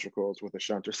the ventricles with a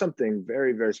shunt, or something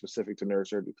very, very specific to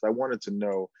neurosurgery. Because I wanted to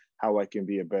know how I can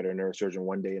be a better neurosurgeon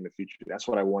one day in the future. That's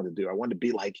what I wanted to do. I wanted to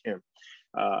be like him.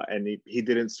 And he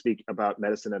didn't speak about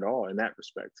medicine at all in that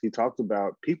respect. He talked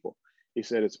about people. He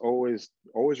said it's always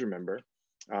remember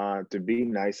to be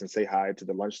nice and say hi to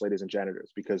the lunch ladies and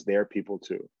janitors, because they're people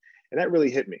too. And that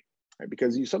really hit me, right?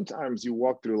 Because sometimes you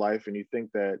walk through life and you think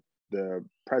that the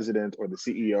president or the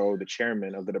CEO, the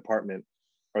chairman of the department,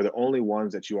 are the only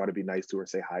ones that you ought to be nice to or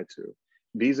say hi to.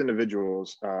 These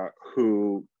individuals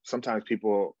who sometimes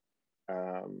people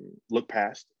look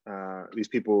past, these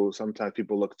people, sometimes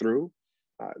people look through,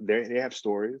 they have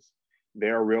stories. They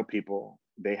are real people.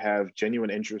 They have genuine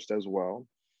interest as well.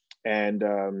 And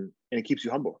it keeps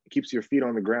you humble. It keeps your feet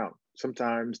on the ground.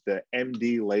 Sometimes the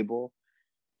MD label,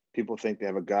 people think they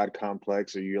have a God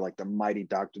complex, or you're like the mighty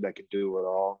doctor that can do it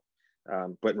all.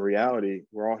 But in reality,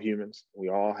 we're all humans. We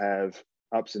all have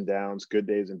ups and downs, good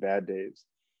days and bad days.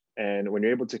 And when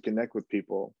you're able to connect with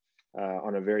people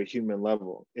on a very human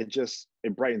level,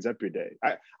 it brightens up your day.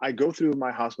 I go through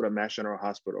my hospital at Mass General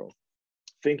Hospital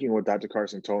thinking what Dr.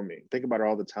 Carson told me, think about it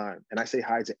all the time. And I say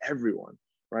hi to everyone,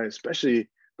 right? Especially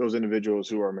those individuals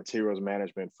who are materials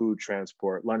management, food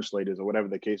transport, lunch ladies, or whatever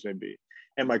the case may be.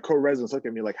 And my co-residents look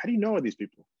at me like, how do you know all these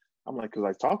people? I'm like, because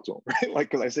I talk to them, right?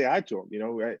 Like, because I say hi to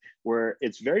them, right? Where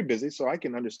it's very busy. So I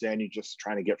can understand you just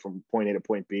trying to get from point A to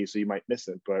point B. So you might miss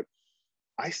it. But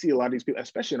I see a lot of these people,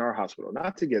 especially in our hospital,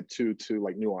 not to get too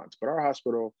like nuanced, but our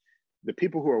hospital, the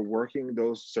people who are working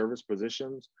those service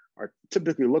positions are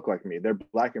typically look like me. They're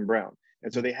Black and brown.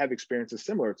 And so they have experiences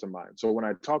similar to mine. So when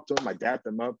I talk to them, I dap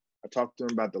them up. I talk to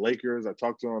them about the Lakers. I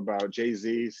talk to them about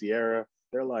Jay-Z, Sierra.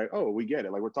 They're like, oh, we get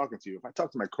it. Like, we're talking to you. If I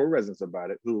talk to my co-residents about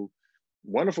it, who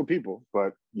wonderful people,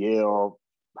 but Yale,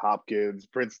 Hopkins,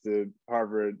 Princeton,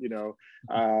 Harvard,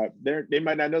 they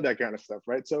might not know that kind of stuff,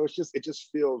 right? So it just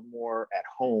feels more at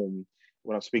home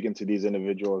when I'm speaking to these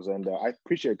individuals. And I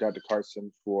appreciate Dr.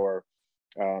 Carson for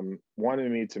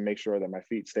wanting me to make sure that my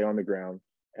feet stay on the ground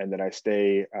and that I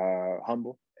stay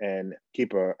humble and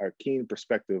keep a keen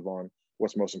perspective on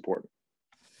what's most important.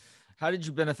 How did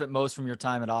you benefit most from your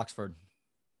time at Oxford?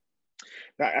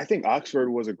 I think Oxford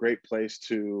was a great place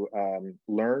to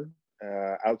learn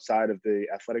outside of the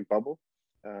athletic bubble.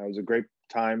 It was a great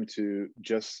time to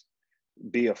just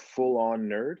be a full-on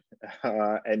nerd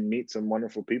and meet some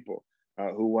wonderful people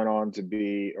who went on to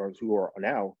be, or who are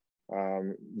now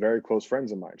very close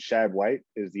friends of mine. Shad White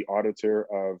is the auditor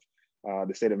of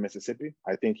the state of Mississippi.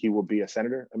 I think he will be a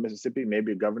senator of Mississippi,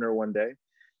 maybe a governor one day.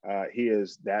 He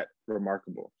is that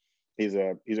remarkable. He's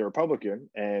a Republican,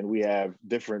 and we have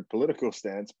different political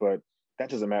stance, but that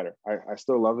doesn't matter. I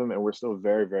still love him, and we're still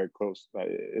very, very close.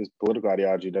 His political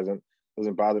ideology doesn't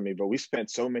bother me, but we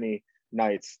spent so many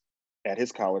nights at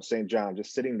his college, St. John,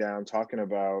 just sitting down talking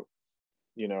about,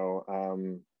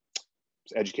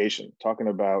 education, talking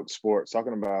about sports,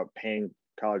 talking about paying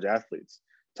college athletes,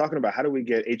 talking about how do we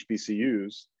get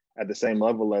HBCUs at the same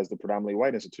level as the predominantly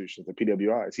white institutions, the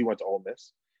PWIs. He went to Ole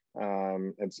Miss.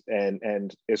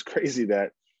 And it's crazy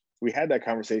that we had that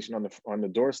conversation on the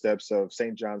doorsteps of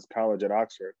St. John's College at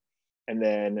Oxford. And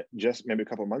then just maybe a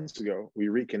couple of months ago, we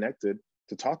reconnected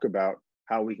to talk about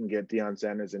how we can get Deion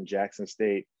Sanders and Jackson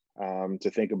State to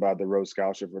think about the Rhodes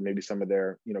Scholarship, or maybe some of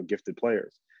their, gifted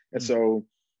players. And so,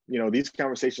 these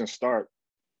conversations start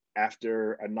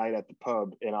after a night at the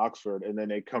pub in Oxford, and then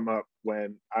they come up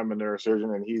when I'm a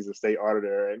neurosurgeon and he's a state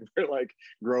auditor, and we're like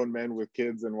grown men with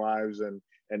kids and wives, and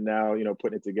now,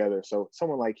 putting it together. So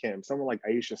someone like him, someone like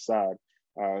Aisha Saad,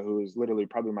 who is literally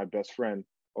probably my best friend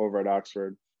over at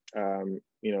Oxford,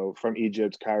 from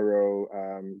Egypt,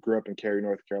 Cairo, grew up in Cary,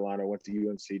 North Carolina, went to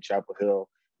UNC, Chapel Hill,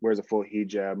 wears a full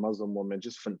hijab, Muslim woman,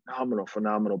 just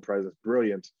phenomenal presence,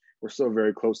 brilliant. We're still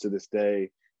very close to this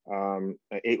day.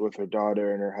 I ate with her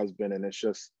daughter and her husband, and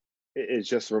it's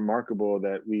just remarkable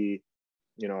that we,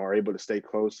 are able to stay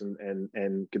close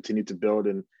and continue to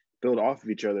build off of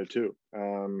each other too.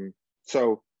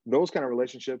 So those kind of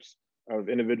relationships of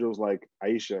individuals like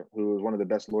Aisha, who is one of the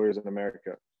best lawyers in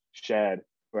America, Shad,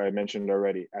 who I mentioned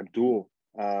already, Abdul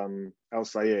El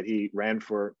Sayed, he ran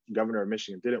for governor of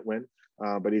Michigan, didn't win,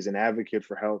 but he's an advocate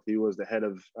for health. He was the head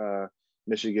of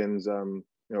Michigan's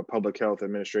public health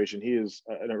administration. He is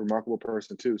a remarkable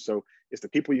person too. So it's the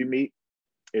people you meet,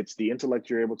 it's the intellect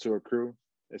you're able to accrue,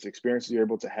 it's experiences you're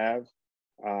able to have,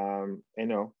 You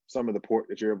know, some of the port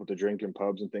that you're able to drink in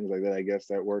pubs and things like that, I guess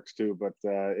that works too. But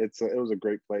it was a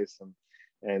great place,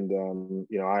 and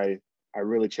you know, I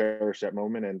really cherish that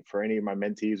moment. And for any of my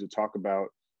mentees who talk about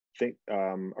think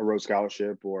a Rhodes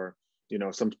Scholarship or you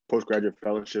know some postgraduate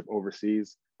fellowship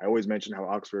overseas, I always mention how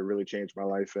Oxford really changed my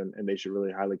life, and they should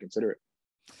really highly consider it.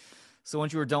 So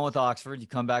once you were done with Oxford, you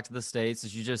come back to the States,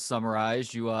 as you just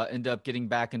summarized. You end up getting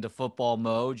back into football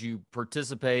mode. You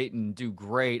participate and do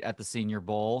great at the Senior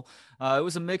Bowl. It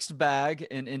was a mixed bag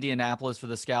in Indianapolis for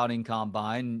the scouting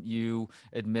combine. You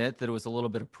admit that it was a little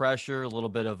bit of pressure, a little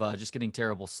bit of just getting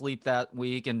terrible sleep that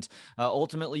week, and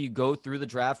ultimately you go through the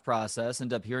draft process,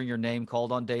 end up hearing your name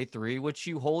called on day 3, which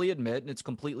you wholly admit, and it's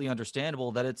completely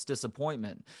understandable that it's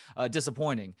disappointing.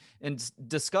 And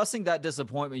discussing that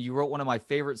disappointment, you wrote one of my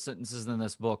favorite sentences in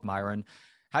this book, Myron.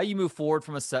 How you move forward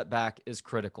from a setback is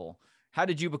critical. How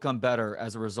did you become better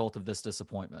as a result of this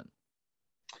disappointment?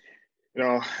 You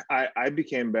know, I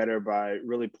became better by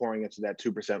really pouring into that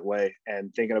 2% way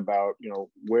and thinking about, you know,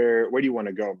 where do you want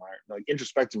to go, Myron? Like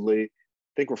introspectively,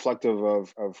 think reflective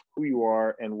of who you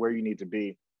are and where you need to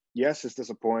be. Yes, it's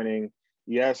disappointing.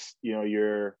 Yes, you know,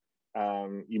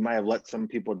 you might have let some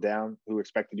people down who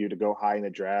expected you to go high in the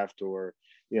draft or,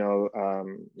 you know,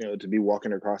 to be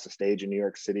walking across the stage in New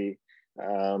York City.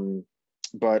 Um,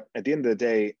 but at the end of the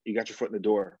day, you got your foot in the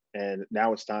door, and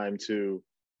now it's time to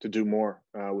do more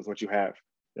with what you have.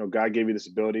 You know, God gave you this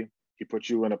ability. He put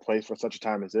you in a place for such a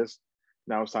time as this.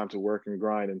 Now it's time to work and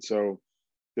grind. And so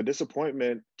the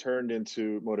disappointment turned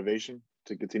into motivation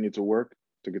to continue to work,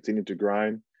 to continue to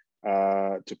grind,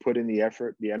 to put in the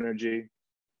effort, the energy,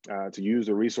 to use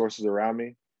the resources around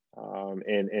me,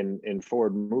 and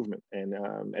forward movement.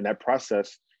 And that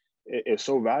process is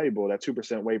so valuable, that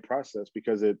 2% way process,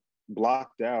 because it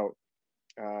blocked out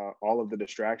all of the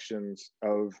distractions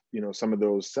of, you know, some of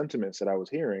those sentiments that I was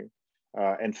hearing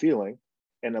and feeling,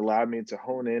 and allowed me to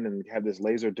hone in and have this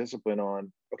laser discipline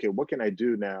on, okay, what can I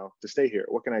do now to stay here?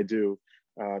 What can I do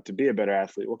to be a better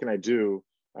athlete? What can I do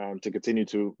to continue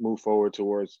to move forward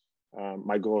towards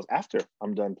my goals after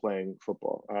I'm done playing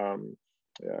football,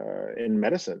 in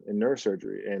medicine, in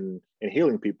neurosurgery, in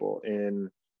healing people, in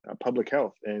public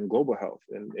health and global health,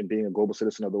 and being a global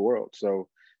citizen of the world. So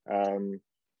um,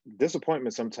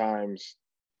 disappointment sometimes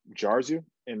jars you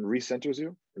and recenters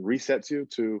you and resets you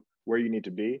to where you need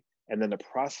to be. And then the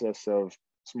process of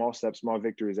small steps, small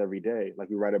victories every day, like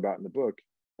we write about in the book,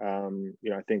 you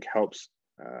know, I think helps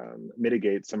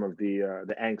mitigate some of the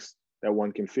angst that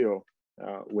one can feel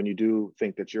when you do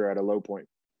think that you're at a low point.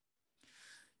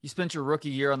 You spent your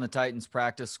rookie year on the Titans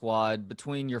practice squad.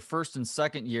 Between your first and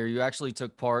second year, you actually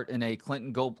took part in a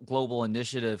Clinton Global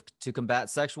Initiative to combat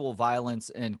sexual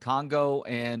violence in Congo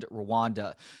and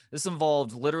Rwanda. This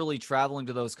involved literally traveling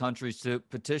to those countries to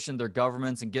petition their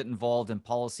governments and get involved in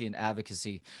policy and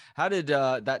advocacy. How did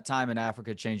that time in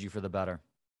Africa change you for the better?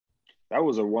 That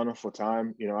was a wonderful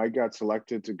time. You know, I got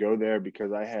selected to go there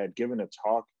because I had given a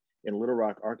talk in Little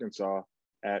Rock, Arkansas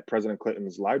at President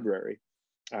Clinton's library.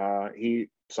 He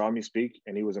saw me speak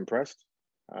and he was impressed.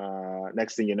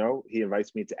 Next thing you know, he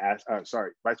invites me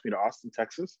invites me to Austin,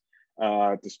 Texas,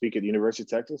 to speak at the University of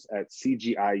Texas at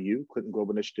CGIU, Clinton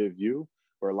Global Initiative U,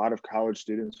 where a lot of college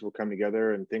students will come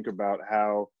together and think about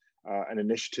how an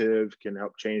initiative can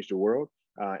help change the world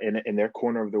in their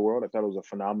corner of the world. I thought it was a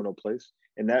phenomenal place.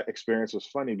 And that experience was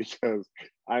funny because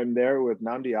I'm there with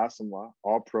Nnamdi Asomugha,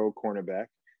 all pro cornerback.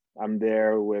 I'm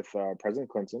there with President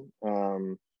Clinton.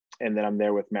 And then I'm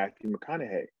there with Matthew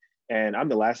McConaughey. And I'm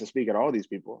the last to speak at all these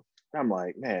people. And I'm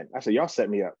like, man, I said, y'all set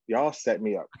me up. Y'all set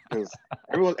me up. Because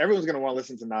everyone's going to want to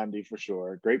listen to Nnamdi for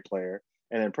sure. Great player.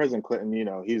 And then President Clinton, you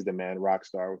know, he's the man, rock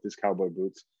star with his cowboy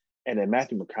boots. And then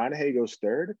Matthew McConaughey goes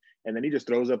third. And then he just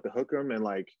throws up the hook 'em and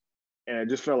it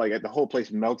just felt like the whole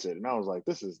place melted. And I was like,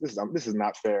 this is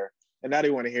not fair. And now they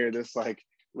want to hear this like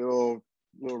little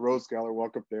Rhodes Scholar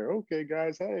walk up there. Okay,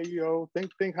 guys, hey, you know,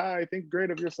 think high, think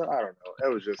great of yourself. I don't know.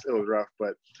 It was rough,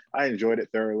 but I enjoyed it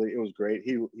thoroughly. It was great.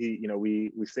 You know,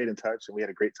 we stayed in touch and we had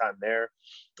a great time there.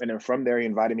 And then from there, he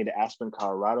invited me to Aspen,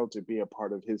 Colorado, to be a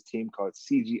part of his team called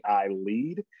CGI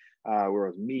Lead, where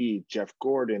it was me, Jeff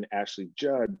Gordon, Ashley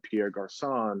Judd, Pierre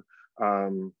Garcon,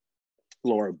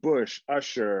 Laura Bush,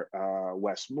 Usher,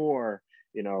 Wes Moore,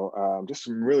 you know, just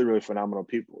some really, really phenomenal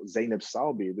people. Zainab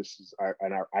Salbi, this is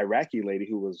an Iraqi lady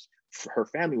her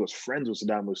family was friends with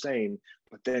Saddam Hussein,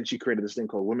 but then she created this thing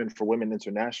called Women for Women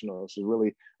International. This is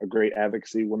really a great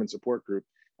advocacy women support group.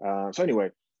 So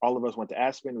anyway, all of us went to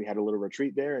Aspen. We had a little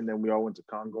retreat there, and then we all went to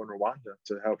Congo and Rwanda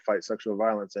to help fight sexual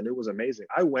violence, and it was amazing.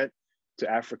 I went to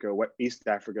Africa, East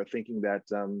Africa, thinking that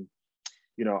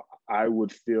I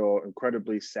would feel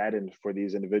incredibly saddened for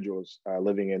these individuals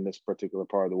living in this particular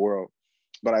part of the world.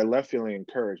 But I left feeling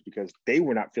encouraged because they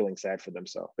were not feeling sad for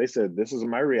themselves. They said, "This is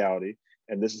my reality,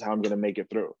 and this is how I'm going to make it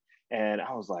through." And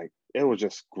I was like, it was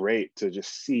just great to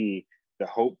just see the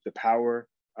hope, the power,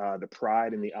 the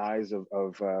pride in the eyes of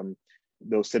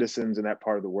those citizens in that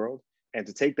part of the world. And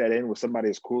to take that in with somebody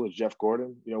as cool as Jeff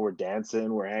Gordon, we're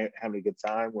dancing, we're having a good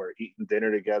time, we're eating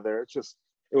dinner together.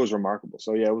 It was remarkable.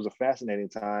 So yeah, it was a fascinating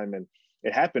time, and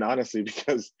it happened honestly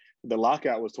because the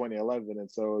lockout was 2011, and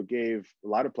so it gave a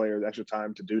lot of players extra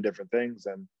time to do different things.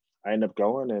 And I ended up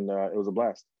going, and it was a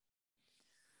blast.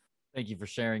 Thank you for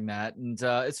sharing that. And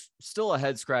it's still a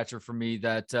head scratcher for me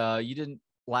that you didn't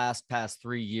last past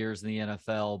 3 years in the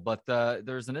NFL, but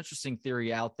there's an interesting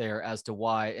theory out there as to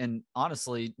why. And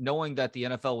honestly, knowing that the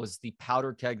NFL was the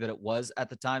powder keg that it was at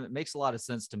the time, it makes a lot of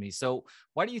sense to me. So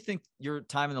why do you think your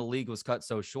time in the league was cut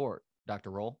so short, Dr.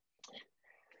 Roll?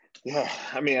 Yeah,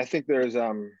 I mean, I think there's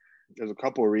a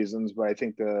couple of reasons, but I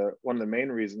think the one of the main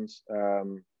reasons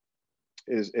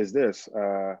is this.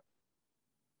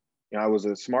 I was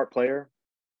a smart player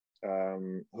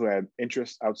who had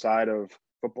interests outside of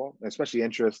football, especially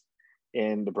interest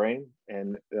in the brain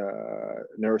and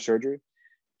neurosurgery.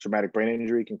 Traumatic brain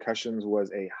injury, concussions was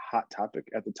a hot topic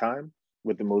at the time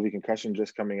with the movie Concussion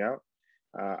just coming out.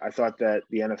 I thought that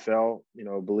the NFL,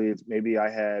 believed maybe I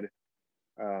had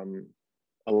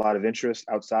a lot of interest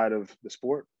outside of the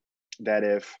sport, that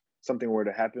if something were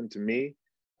to happen to me,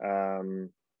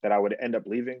 that I would end up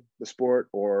leaving the sport,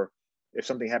 or if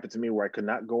something happened to me where I could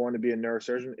not go on to be a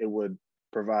neurosurgeon, it would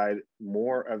provide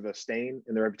more of a stain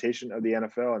in the reputation of the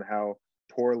NFL and how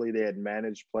poorly they had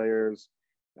managed players,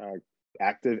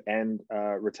 active and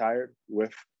retired,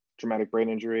 with traumatic brain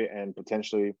injury and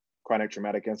potentially chronic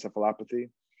traumatic encephalopathy.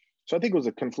 So I think it was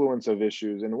a confluence of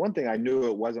issues. And one thing I knew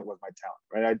it wasn't was my talent,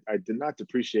 right? I did not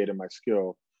depreciate my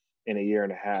skill in a year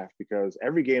and a half, because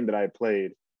every game that I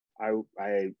played,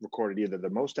 I recorded either the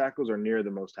most tackles or near the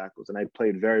most tackles, and I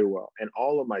played very well. And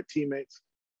all of my teammates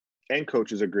and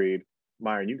coaches agreed,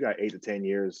 Myron, you got 8 to 10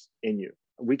 years in you.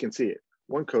 We can see it.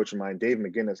 One coach of mine, Dave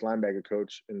McGinnis, linebacker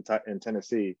coach in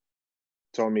Tennessee,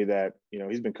 told me that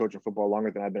he's been coaching football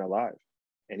longer than I've been alive,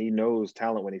 and he knows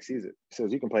talent when he sees it. He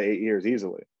says you can play 8 years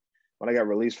easily. When I got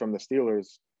released from the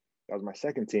Steelers, that was my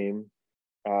second team,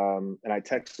 and I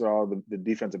texted all the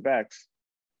defensive backs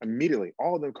immediately.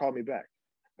 All of them called me back.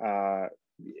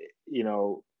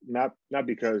 Not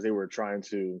because they were trying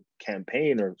to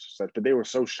campaign or such, but they were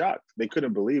so shocked. They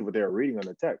couldn't believe what they were reading on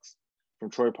the text. From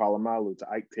Troy Polamalu to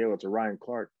Ike Taylor to Ryan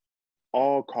Clark,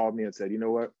 all called me and said, "You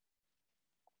know what?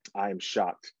 I am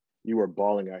shocked. You were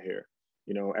balling out here.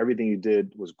 Everything you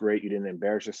did was great. You didn't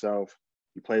embarrass yourself.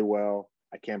 You played well.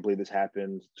 I can't believe this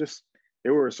happened." Just, they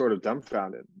were sort of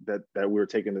dumbfounded that we were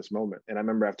taking this moment. And I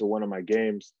remember after one of my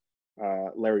games,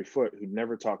 Larry Foote, who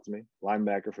never talked to me,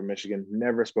 linebacker from Michigan,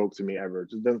 never spoke to me ever.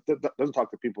 Just doesn't talk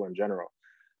to people in general.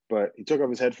 But he took off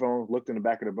his headphones, looked in the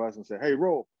back of the bus, and said, "Hey,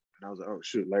 Roll." And I was like, "Oh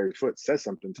shoot, Larry Foote said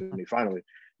something to me finally."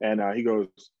 And he goes,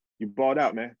 "You balled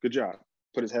out, man. Good job."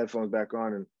 Put his headphones back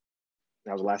on, and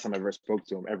that was the last time I ever spoke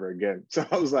to him ever again. So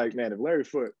I was like, man, if Larry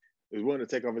Foote is willing to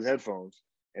take off his headphones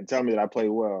and tell me that I played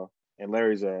well, and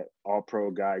Larry's a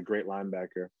all-pro guy, great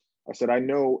linebacker, I said, I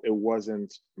know it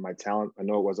wasn't my talent. I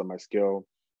know it wasn't my skill.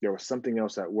 There was something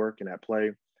else at work and at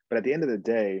play. But at the end of the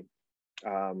day,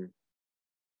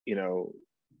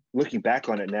 looking back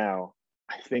on it now,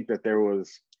 I think that there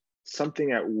was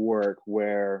something at work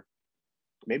where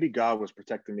maybe God was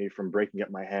protecting me from breaking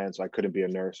up my hand so I couldn't be a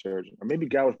neurosurgeon. Or maybe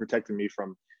God was protecting me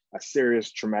from a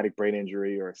serious traumatic brain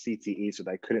injury or a CTE so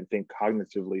that I couldn't think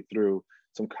cognitively through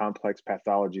some complex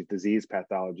pathologies, disease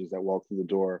pathologies that walked through the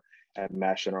door at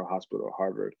Mass General Hospital at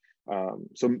Harvard.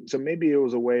 So maybe it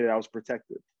was a way that I was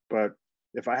protected. But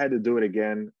if I had to do it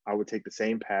again, I would take the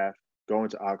same path, going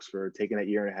to Oxford, taking that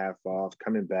year and a half off,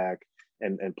 coming back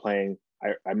and playing.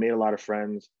 I made a lot of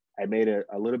friends. I made a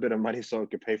little bit of money so I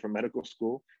could pay for medical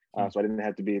school, so I didn't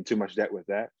have to be in too much debt with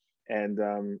that. And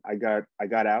I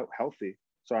got out healthy,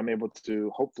 so I'm able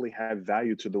to hopefully have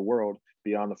value to the world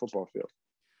beyond the football field.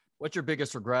 What's your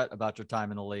biggest regret about your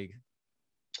time in the league?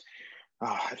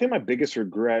 I think my biggest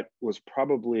regret was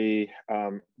probably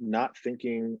not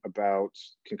thinking about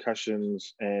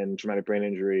concussions and traumatic brain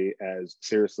injury as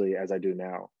seriously as I do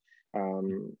now.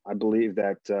 I believe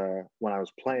that when I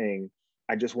was playing,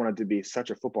 I just wanted to be such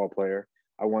a football player.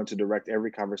 I wanted to direct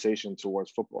every conversation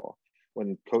towards football.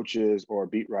 When coaches or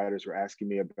beat writers were asking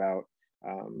me about,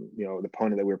 the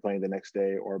opponent that we were playing the next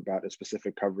day or about a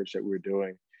specific coverage that we were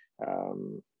doing,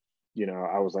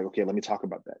 I was like, okay, let me talk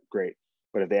about that. Great.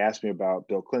 But if they ask me about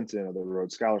Bill Clinton or the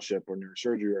Rhodes Scholarship or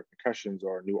neurosurgery or concussions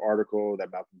or a new article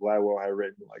that Malcolm Gladwell had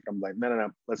written, like I'm like, no.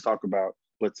 Let's talk about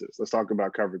blitzes. Let's talk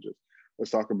about coverages.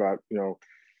 Let's talk about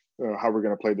how we're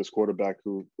going to play this quarterback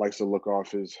who likes to look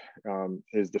off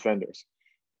his defenders.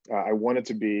 I wanted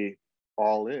to be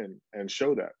all in and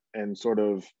show that and sort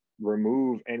of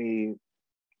remove any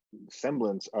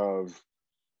semblance of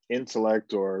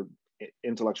intellect or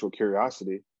intellectual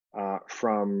curiosity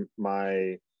from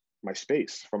my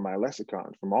space, from my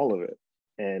lexicon, from all of it.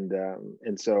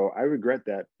 And so I regret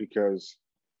that, because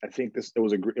I think it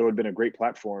would have been a great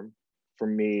platform for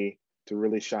me to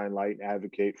really shine light and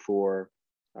advocate for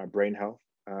brain health,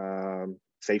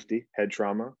 safety, head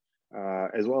trauma,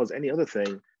 as well as any other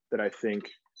thing that I think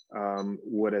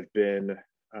would have been,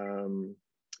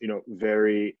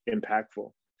 very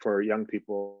impactful for young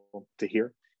people to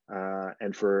hear,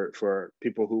 and for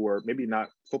people who were maybe not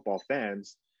football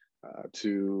fans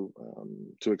to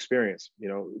experience.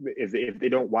 If they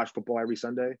don't watch football every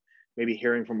Sunday, maybe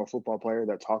hearing from a football player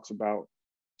that talks about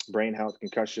brain health,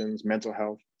 concussions, mental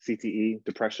health, CTE,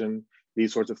 depression,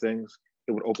 these sorts of things,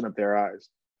 it would open up their eyes.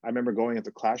 I remember going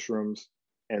into classrooms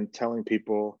and telling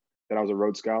people that I was a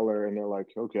Rhodes Scholar, and they're like,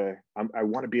 okay, I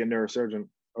want to be a neurosurgeon.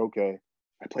 Okay,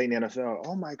 I play in the NFL.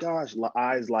 Oh my gosh,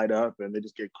 eyes light up and they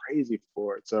just get crazy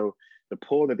for it. So the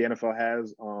pull that the NFL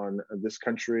has on this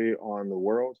country, on the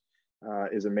world,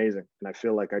 is amazing. And I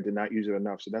feel like I did not use it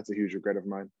enough. So that's a huge regret of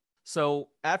mine. So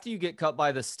after you get cut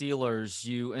by the Steelers,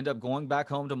 you end up going back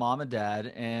home to mom and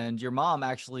dad, and your mom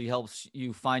actually helps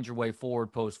you find your way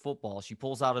forward post football. She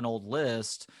pulls out an old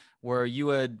list where you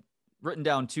had written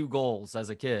down 2 goals as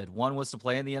a kid. One was to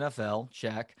play in the NFL,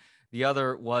 check. The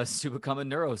other was to become a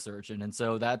neurosurgeon. And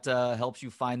so that helps you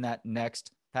find that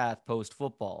next path post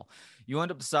football. You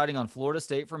end up deciding on Florida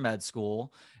State for med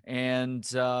school, and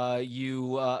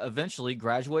you eventually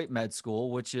graduate med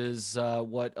school, which is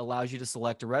what allows you to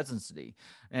select a residency.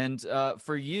 And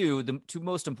for you, the 2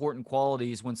 most important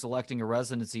qualities when selecting a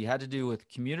residency had to do with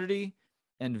community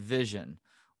and vision.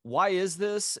 Why is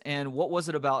this, and what was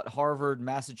it about Harvard,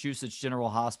 Massachusetts General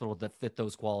Hospital that fit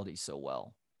those qualities so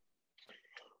well?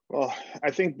 Well, I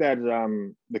think that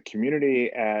the community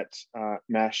at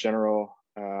Mass General,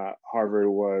 Harvard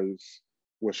was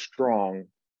strong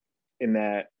in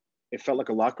that it felt like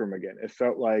a locker room again. It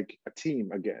felt like a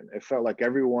team again. It felt like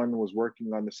everyone was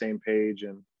working on the same page,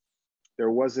 and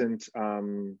there wasn't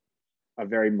a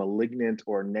very malignant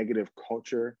or negative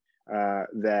culture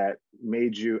that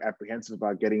made you apprehensive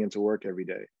about getting into work every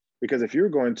day. Because if you're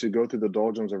going to go through the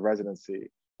doldrums of residency,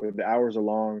 where the hours are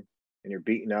long and you're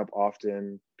beaten up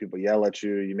often, people yell at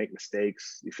you, you make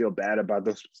mistakes, you feel bad about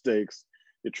those mistakes,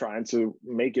 you're trying to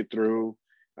make it through.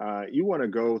 You want to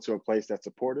go to a place that's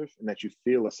supportive and that you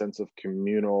feel a sense of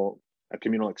communal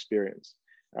experience.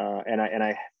 And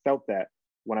I felt that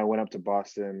when I went up to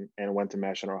Boston and went to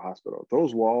Mass General Hospital.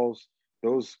 Those walls,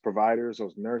 those providers,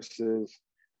 those nurses,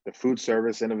 the food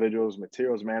service individuals,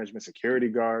 materials management, security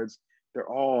guards, they're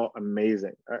all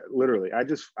amazing. Literally,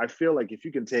 I feel like if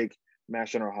you can take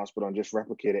Mass General Hospital and just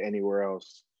replicate it anywhere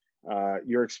else,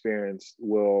 your experience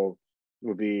will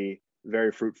be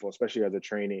very fruitful, especially as a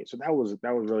trainee. So that was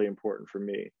really important for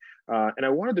me, and I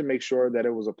wanted to make sure that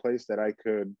it was a place that I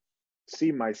could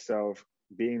see myself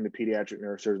being the pediatric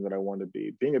neurosurgeon that I wanted to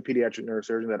be, being a pediatric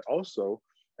neurosurgeon that also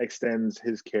extends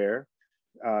his care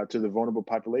to the vulnerable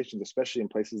populations, especially in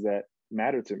places that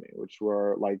matter to me, which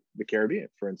were like the Caribbean,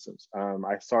 for instance.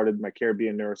 I started my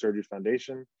Caribbean Neurosurgery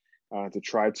Foundation to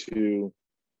try to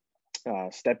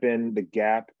step in the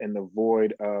gap and the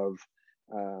void of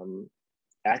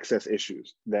access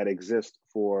issues that exist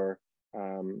for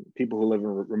people who live in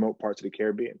remote parts of the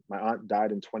Caribbean. My aunt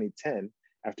died in 2010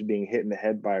 after being hit in the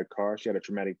head by a car. She had a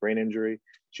traumatic brain injury.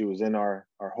 She was in our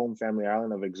home family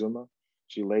island of Exuma.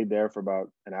 She laid there for about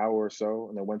an hour or so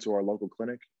and then went to our local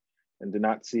clinic and did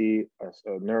not see a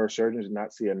neurosurgeon, did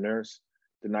not see a nurse,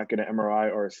 did not get an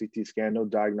MRI or a CT scan, no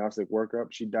diagnostic workup.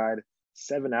 She died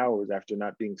 7 hours after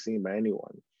not being seen by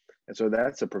anyone. And so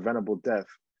that's a preventable death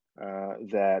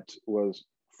that was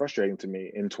frustrating to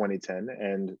me in 2010.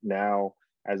 And now,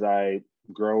 as I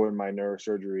grow in my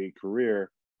neurosurgery career,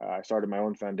 I started my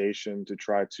own foundation to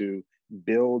try to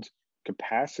build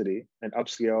capacity and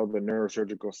upscale the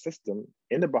neurosurgical system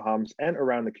in the Bahamas and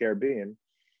around the Caribbean,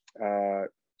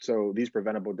 so these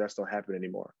preventable deaths don't happen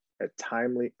anymore. That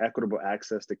timely, equitable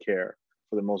access to care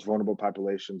for the most vulnerable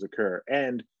populations occur.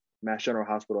 And Mass General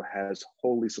Hospital has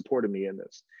wholly supported me in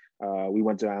this. We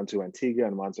went down to Antigua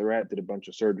and Montserrat, did a bunch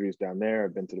of surgeries down there.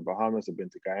 I've been to the Bahamas, I've been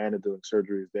to Guyana doing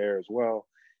surgeries there as well.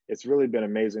 It's really been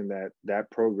amazing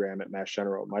that program at Mass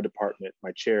General, my department,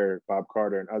 my chair, Bob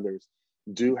Carter, and others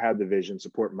do have the vision,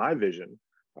 support my vision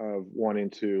of wanting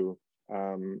to,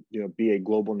 be a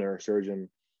global neurosurgeon,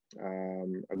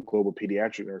 a global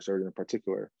pediatric neurosurgeon in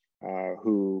particular,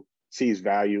 who sees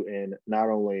value in not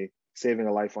only saving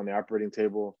a life on the operating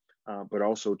table, but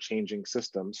also changing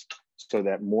systems so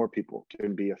that more people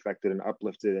can be affected and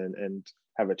uplifted and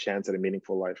have a chance at a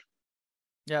meaningful life.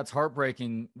 Yeah, it's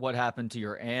heartbreaking what happened to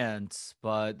your aunt,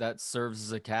 but that serves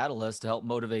as a catalyst to help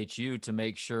motivate you to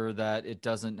make sure that it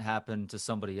doesn't happen to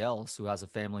somebody else who has a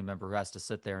family member who has to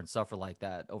sit there and suffer like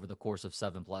that over the course of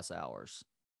 7+ hours.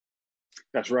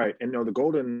 That's right. And the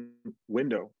golden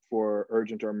window for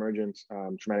urgent or emergent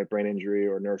traumatic brain injury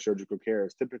or neurosurgical care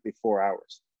is typically 4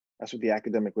 hours. That's what the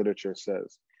academic literature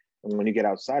says. And when you get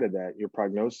outside of that, your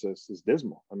prognosis is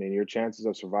dismal. I mean, your chances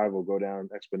of survival go down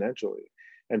exponentially.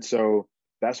 And so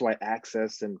that's why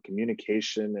access and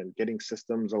communication and getting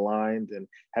systems aligned and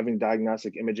having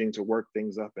diagnostic imaging to work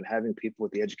things up and having people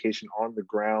with the education on the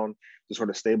ground to sort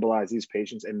of stabilize these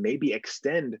patients and maybe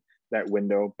extend that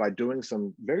window by doing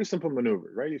some very simple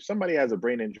maneuvers, right? If somebody has a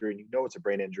brain injury and you know it's a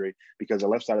brain injury because the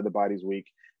left side of the body's weak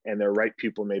and their right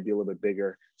pupil may be a little bit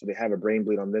bigger, so they have a brain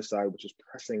bleed on this side, which is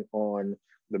pressing on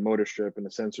the motor strip and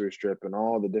the sensory strip and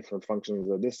all the different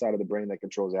functions of this side of the brain that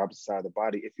controls the opposite side of the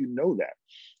body. If you know that,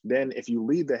 then if you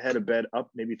leave the head of bed up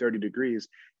maybe 30 degrees,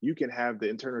 you can have the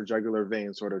internal jugular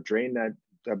vein sort of drain that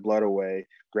blood away,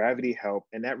 gravity help,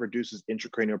 and that reduces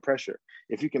intracranial pressure.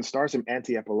 If you can start some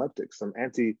anti-epileptics, some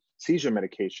anti-seizure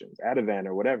medications, Ativan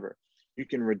or whatever, you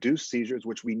can reduce seizures,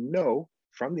 which we know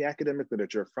from the academic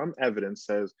literature, from evidence,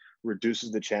 says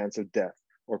reduces the chance of death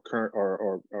or current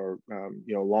or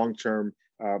long-term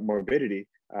morbidity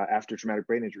after traumatic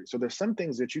brain injury. So there's some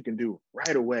things that you can do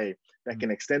right away that can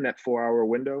extend that 4-hour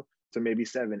window to maybe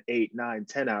 7, 8, 9,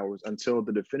 10 hours until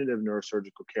the definitive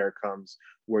neurosurgical care comes,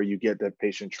 where you get that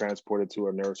patient transported to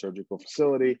a neurosurgical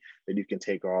facility, that you can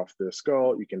take off the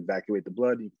skull, you can evacuate the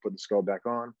blood, you can put the skull back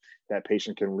on, that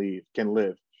patient can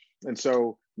live. And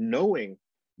so knowing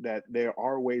that there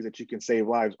are ways that you can save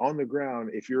lives on the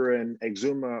ground, if you're in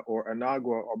Exuma or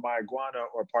Anagua or Mayaguana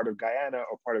or part of Guyana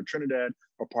or part of Trinidad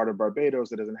or part of Barbados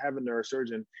that doesn't have a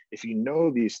neurosurgeon, if you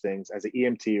know these things as an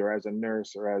EMT or as a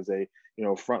nurse or as a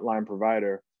frontline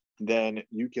provider, then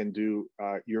you can do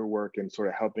your work in sort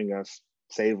of helping us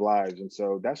save lives. And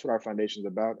so that's what our foundation is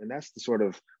about. And that's the sort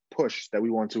of push that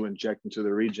we want to inject into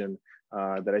the region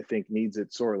that I think needs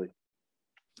it sorely.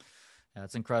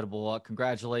 That's incredible.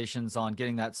 Congratulations on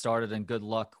getting that started and good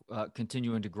luck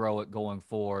continuing to grow it going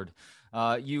forward.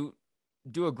 You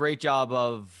do a great job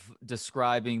of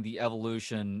describing the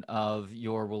evolution of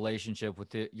your relationship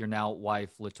with your now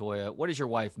wife, Latoya. What does your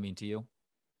wife mean to you?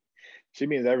 She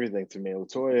means everything to me.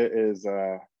 Latoya is,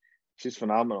 she's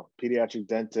phenomenal. Pediatric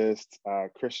dentist,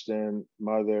 Christian,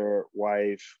 mother,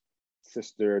 wife,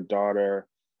 sister, daughter.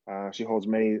 She holds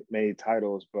many, many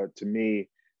titles, but to me,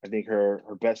 I think her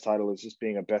best title is just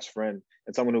being a best friend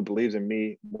and someone who believes in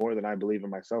me more than I believe in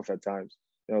myself at times.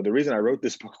 The reason I wrote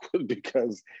this book was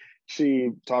because she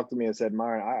talked to me and said,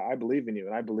 Myron, I believe in you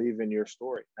and I believe in your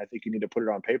story. I think you need to put it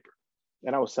on paper.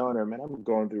 And I was telling her, man, I'm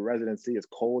going through residency. It's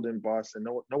cold in Boston.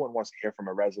 No one wants to hear from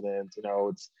a resident.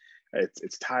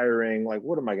 It's tiring. Like,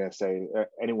 what am I going to say?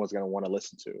 Anyone's going to want to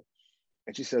listen to.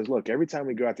 And she says, look, every time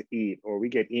we go out to eat or we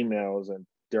get emails and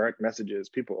direct messages,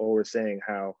 people always saying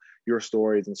how your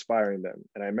story is inspiring them.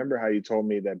 And I remember how you told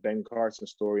me that Ben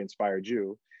Carson's story inspired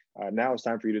you. Now it's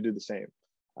time for you to do the same.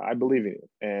 I believe in you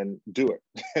and do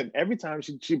it. And every time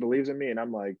she believes in me and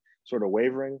I'm like sort of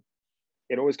wavering,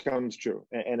 it always comes true.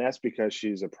 And that's because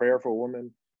she's a prayerful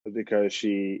woman, because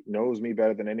she knows me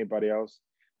better than anybody else.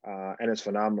 And it's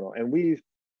phenomenal. And we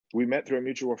met through a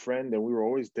mutual friend and we were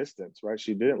always distant, right?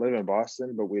 She didn't live in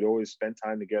Boston, but we'd always spend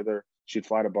time together. She'd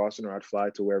fly to Boston or I'd fly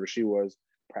to wherever she was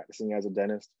practicing as a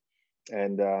dentist.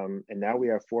 And now we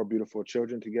have 4 beautiful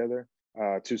children together,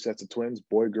 2 sets of twins,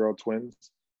 boy-girl twins.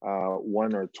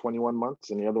 One are 21 months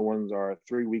and the other ones are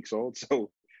 3 weeks old. So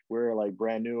we're like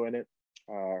brand new in it.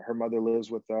 Her mother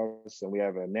lives with us and we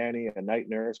have a nanny, a night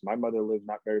nurse. My mother lives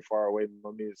not very far away.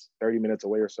 Mommy is 30 minutes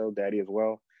away or so, daddy as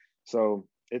well. So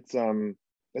it's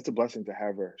a blessing to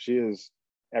have her. She is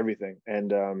everything.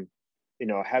 And,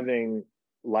 having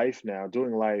life now,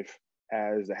 doing life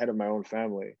as the head of my own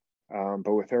family,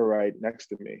 but with her right next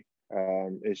to me,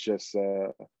 it's just,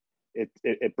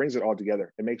 it brings it all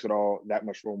together. It makes it all that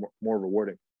much more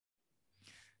rewarding.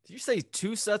 Did you say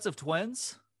 2 sets of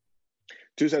twins?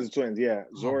 2 sets of twins, yeah.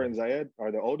 Zora and Zayed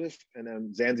are the oldest, and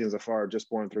then Zanzi and Zafar are just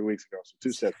born 3 weeks ago. So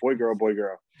 2 sets, boy, girl, boy,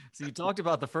 girl. So you talked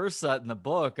about the first set in the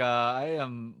book. I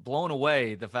am blown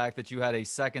away the fact that you had a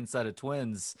second set of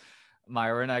twins.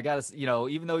 Myron. I got to,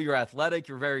 even though you're athletic,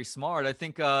 you're very smart. I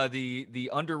think the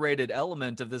underrated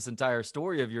element of this entire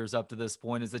story of yours up to this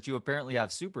point is that you apparently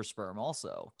have super sperm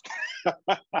also.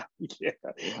 Yeah,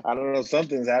 I don't know.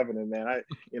 Something's happening, man.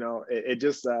 It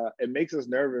just it makes us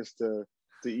nervous to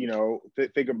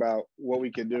think about what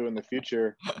we can do in the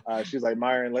future. She's like,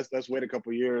 Myron, let's wait a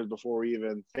couple years before we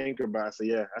even think about it. I said,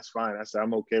 yeah, that's fine. I said,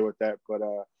 I'm okay with that. But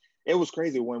it was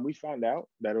crazy when we found out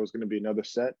that it was going to be another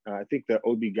set. I think the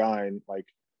OB-GYN, like,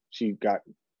 she got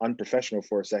unprofessional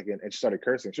for a second and she started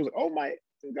cursing. She was like, oh my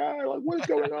God, like, what is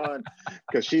going on?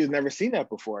 Because she has never seen that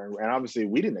before. And obviously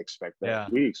we didn't expect that. Yeah.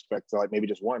 We expect like maybe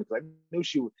just one, because I knew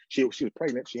she was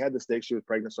pregnant. She had the stakes, she was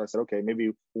pregnant. So I said, okay,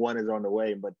 maybe one is on the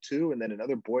way, but two, and then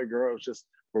another boy girl. It was just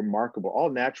remarkable, all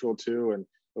natural too. And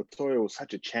Latoya was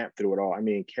such a champ through it all. I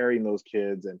mean, carrying those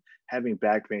kids and having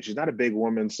back pain. She's not a big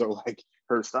woman, so like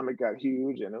her stomach got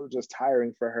huge and it was just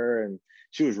tiring for her. And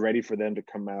she was ready for them to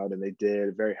come out, and they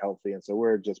did, very healthy. And so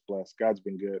we're just blessed. God's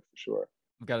been good for sure.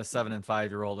 I've got a 7 and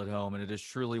 5-year-old at home, and it is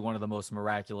truly one of the most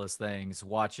miraculous things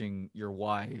watching your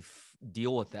wife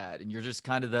deal with that. And you're just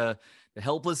kind of the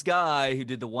helpless guy who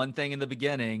did the one thing in the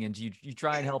beginning, and you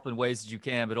try and help in ways that you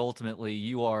can, but ultimately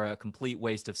you are a complete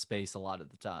waste of space a lot of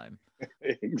the time.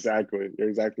 Exactly. You're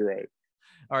exactly right.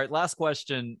 All right, last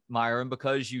question, Myron,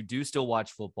 because you do still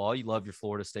watch football. You love your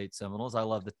Florida State Seminoles. I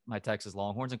love my Texas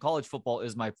Longhorns, and college football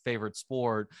is my favorite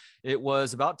sport. It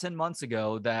was about 10 months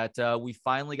ago that we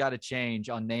finally got a change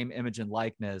on name, image, and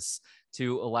likeness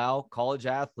to allow college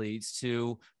athletes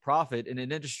to profit in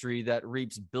an industry that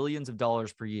reaps billions of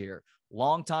dollars per year.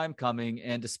 Long time coming.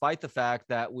 And despite the fact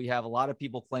that we have a lot of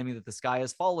people claiming that the sky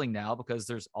is falling now, because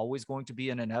there's always going to be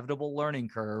an inevitable learning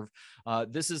curve,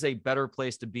 this is a better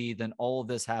place to be than all of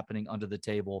this happening under the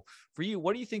table. For you,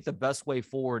 what do you think the best way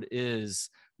forward is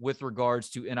with regards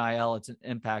to NIL, its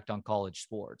impact on college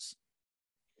sports?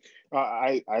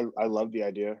 I love the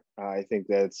idea. I think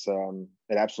that's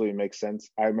it absolutely makes sense.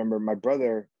 I remember my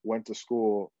brother went to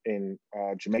school in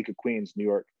Jamaica, Queens, New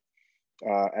York,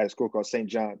 at a school called St.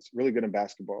 John's, really good in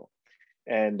basketball.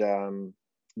 And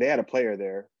they had a player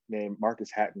there named Marcus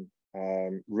Hatton,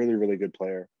 really, really good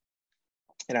player.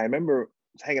 And I remember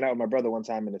hanging out with my brother one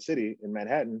time in the city in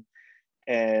Manhattan,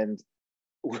 and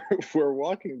we're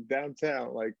walking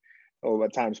downtown, like,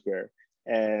 about Times Square,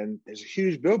 and there's a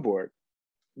huge billboard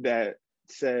that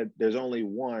said there's only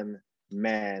one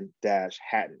man dash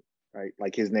Hatton, right?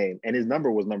 Like his name, and his number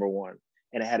was number one.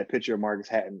 And it had a picture of Marcus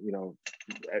Hatton,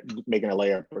 making a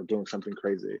layup or doing something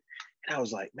crazy. And I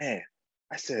was like, man,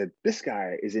 I said, this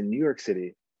guy is in New York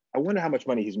City. I wonder how much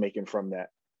money he's making from that,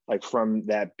 like from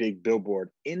that big billboard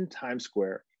in Times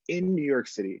Square in New York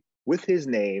City with his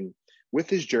name, with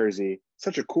his jersey,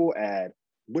 such a cool ad.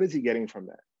 What is he getting from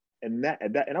that? And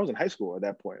and I was in high school at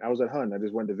that point. I was at Hun. I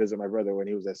just went to visit my brother when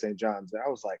he was at St. John's. And I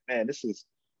was like, man, this is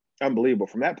unbelievable.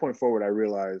 From that point forward, I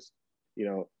realized,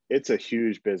 it's a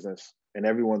huge business and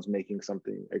everyone's making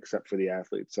something except for the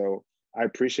athletes. So I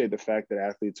appreciate the fact that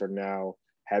athletes are now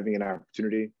having an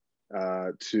opportunity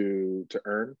to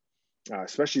earn,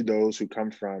 especially those who come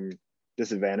from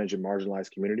disadvantaged and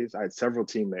marginalized communities. I had several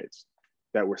teammates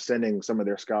that were sending some of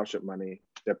their scholarship money,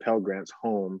 their Pell Grants,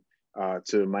 home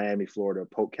to Miami, Florida,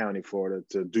 Polk County, Florida,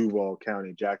 to Duval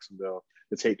County, Jacksonville,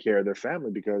 to take care of their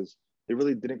family because they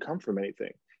really didn't come from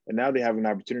anything. And now they have an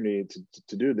opportunity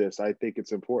to do this. I think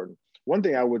it's important. One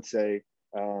thing I would say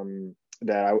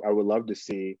that I would love to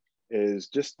see is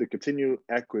just the continued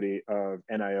equity of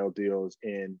NIL deals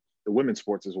in the women's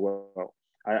sports as well.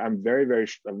 I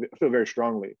feel very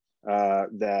strongly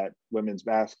that women's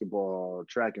basketball,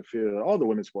 track and field, all the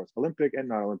women's sports, Olympic and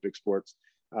non-Olympic sports,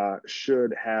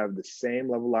 should have the same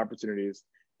level of opportunities.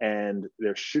 And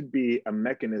there should be a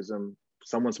mechanism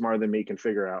someone smarter than me can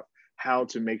figure out how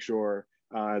to make sure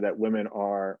that women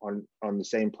are on the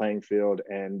same playing field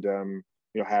and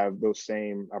have those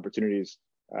same opportunities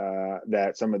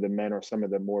that some of the men or some of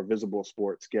the more visible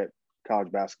sports get: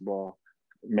 college basketball,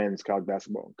 men's college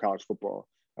basketball, college football.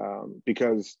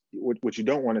 Because what you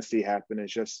don't want to see happen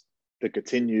is just the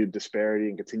continued disparity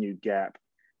and continued gap.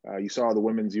 You saw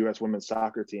the U.S. women's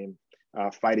soccer team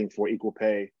fighting for equal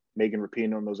pay. Megan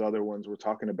Rapinoe and those other ones were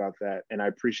talking about that. And I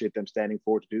appreciate them standing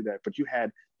forward to do that. But you had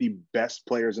the best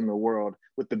players in the world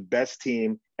with the best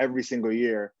team every single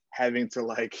year having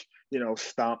to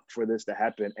stomp for this to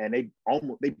happen. And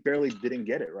they barely didn't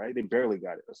get it, right? They barely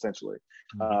got it, essentially.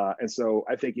 Mm-hmm. And so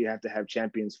I think you have to have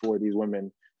champions for these women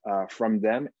from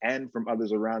them and from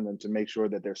others around them to make sure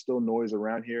that there's still noise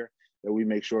around here, that we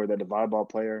make sure that the volleyball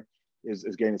player is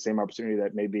getting the same opportunity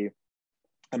that maybe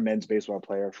a men's baseball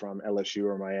player from LSU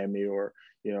or Miami or,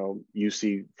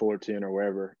 UC Fullerton or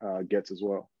wherever gets as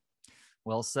well.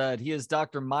 Well said. He is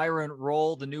Dr. Myron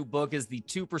Rolle. The new book is The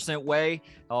 2% Way,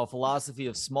 How a Philosophy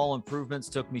of Small Improvements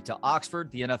Took Me to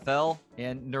Oxford, the NFL,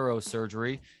 and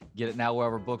Neurosurgery. Get it now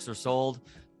wherever books are sold.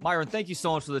 Myron, thank you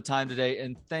so much for the time today,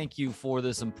 and thank you for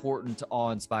this important,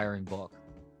 awe-inspiring book.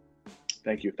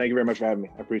 Thank you. Thank you very much for having me.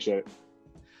 I appreciate it.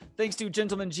 Thanks to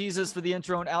Gentleman Jesus for the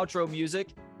intro and outro music.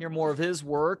 Hear more of his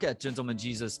work at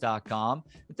gentlemanjesus.com.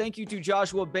 And thank you to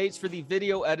Joshua Bates for the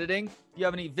video editing. If you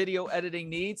have any video editing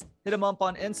needs, hit him up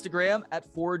on Instagram at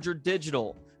Forager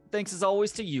Digital. Thanks as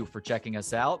always to you for checking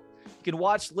us out. You can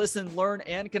watch, listen, learn,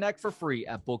 and connect for free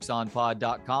at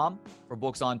booksonpod.com. For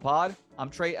Books on Pod, I'm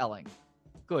Trey Elling.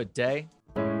 Good day.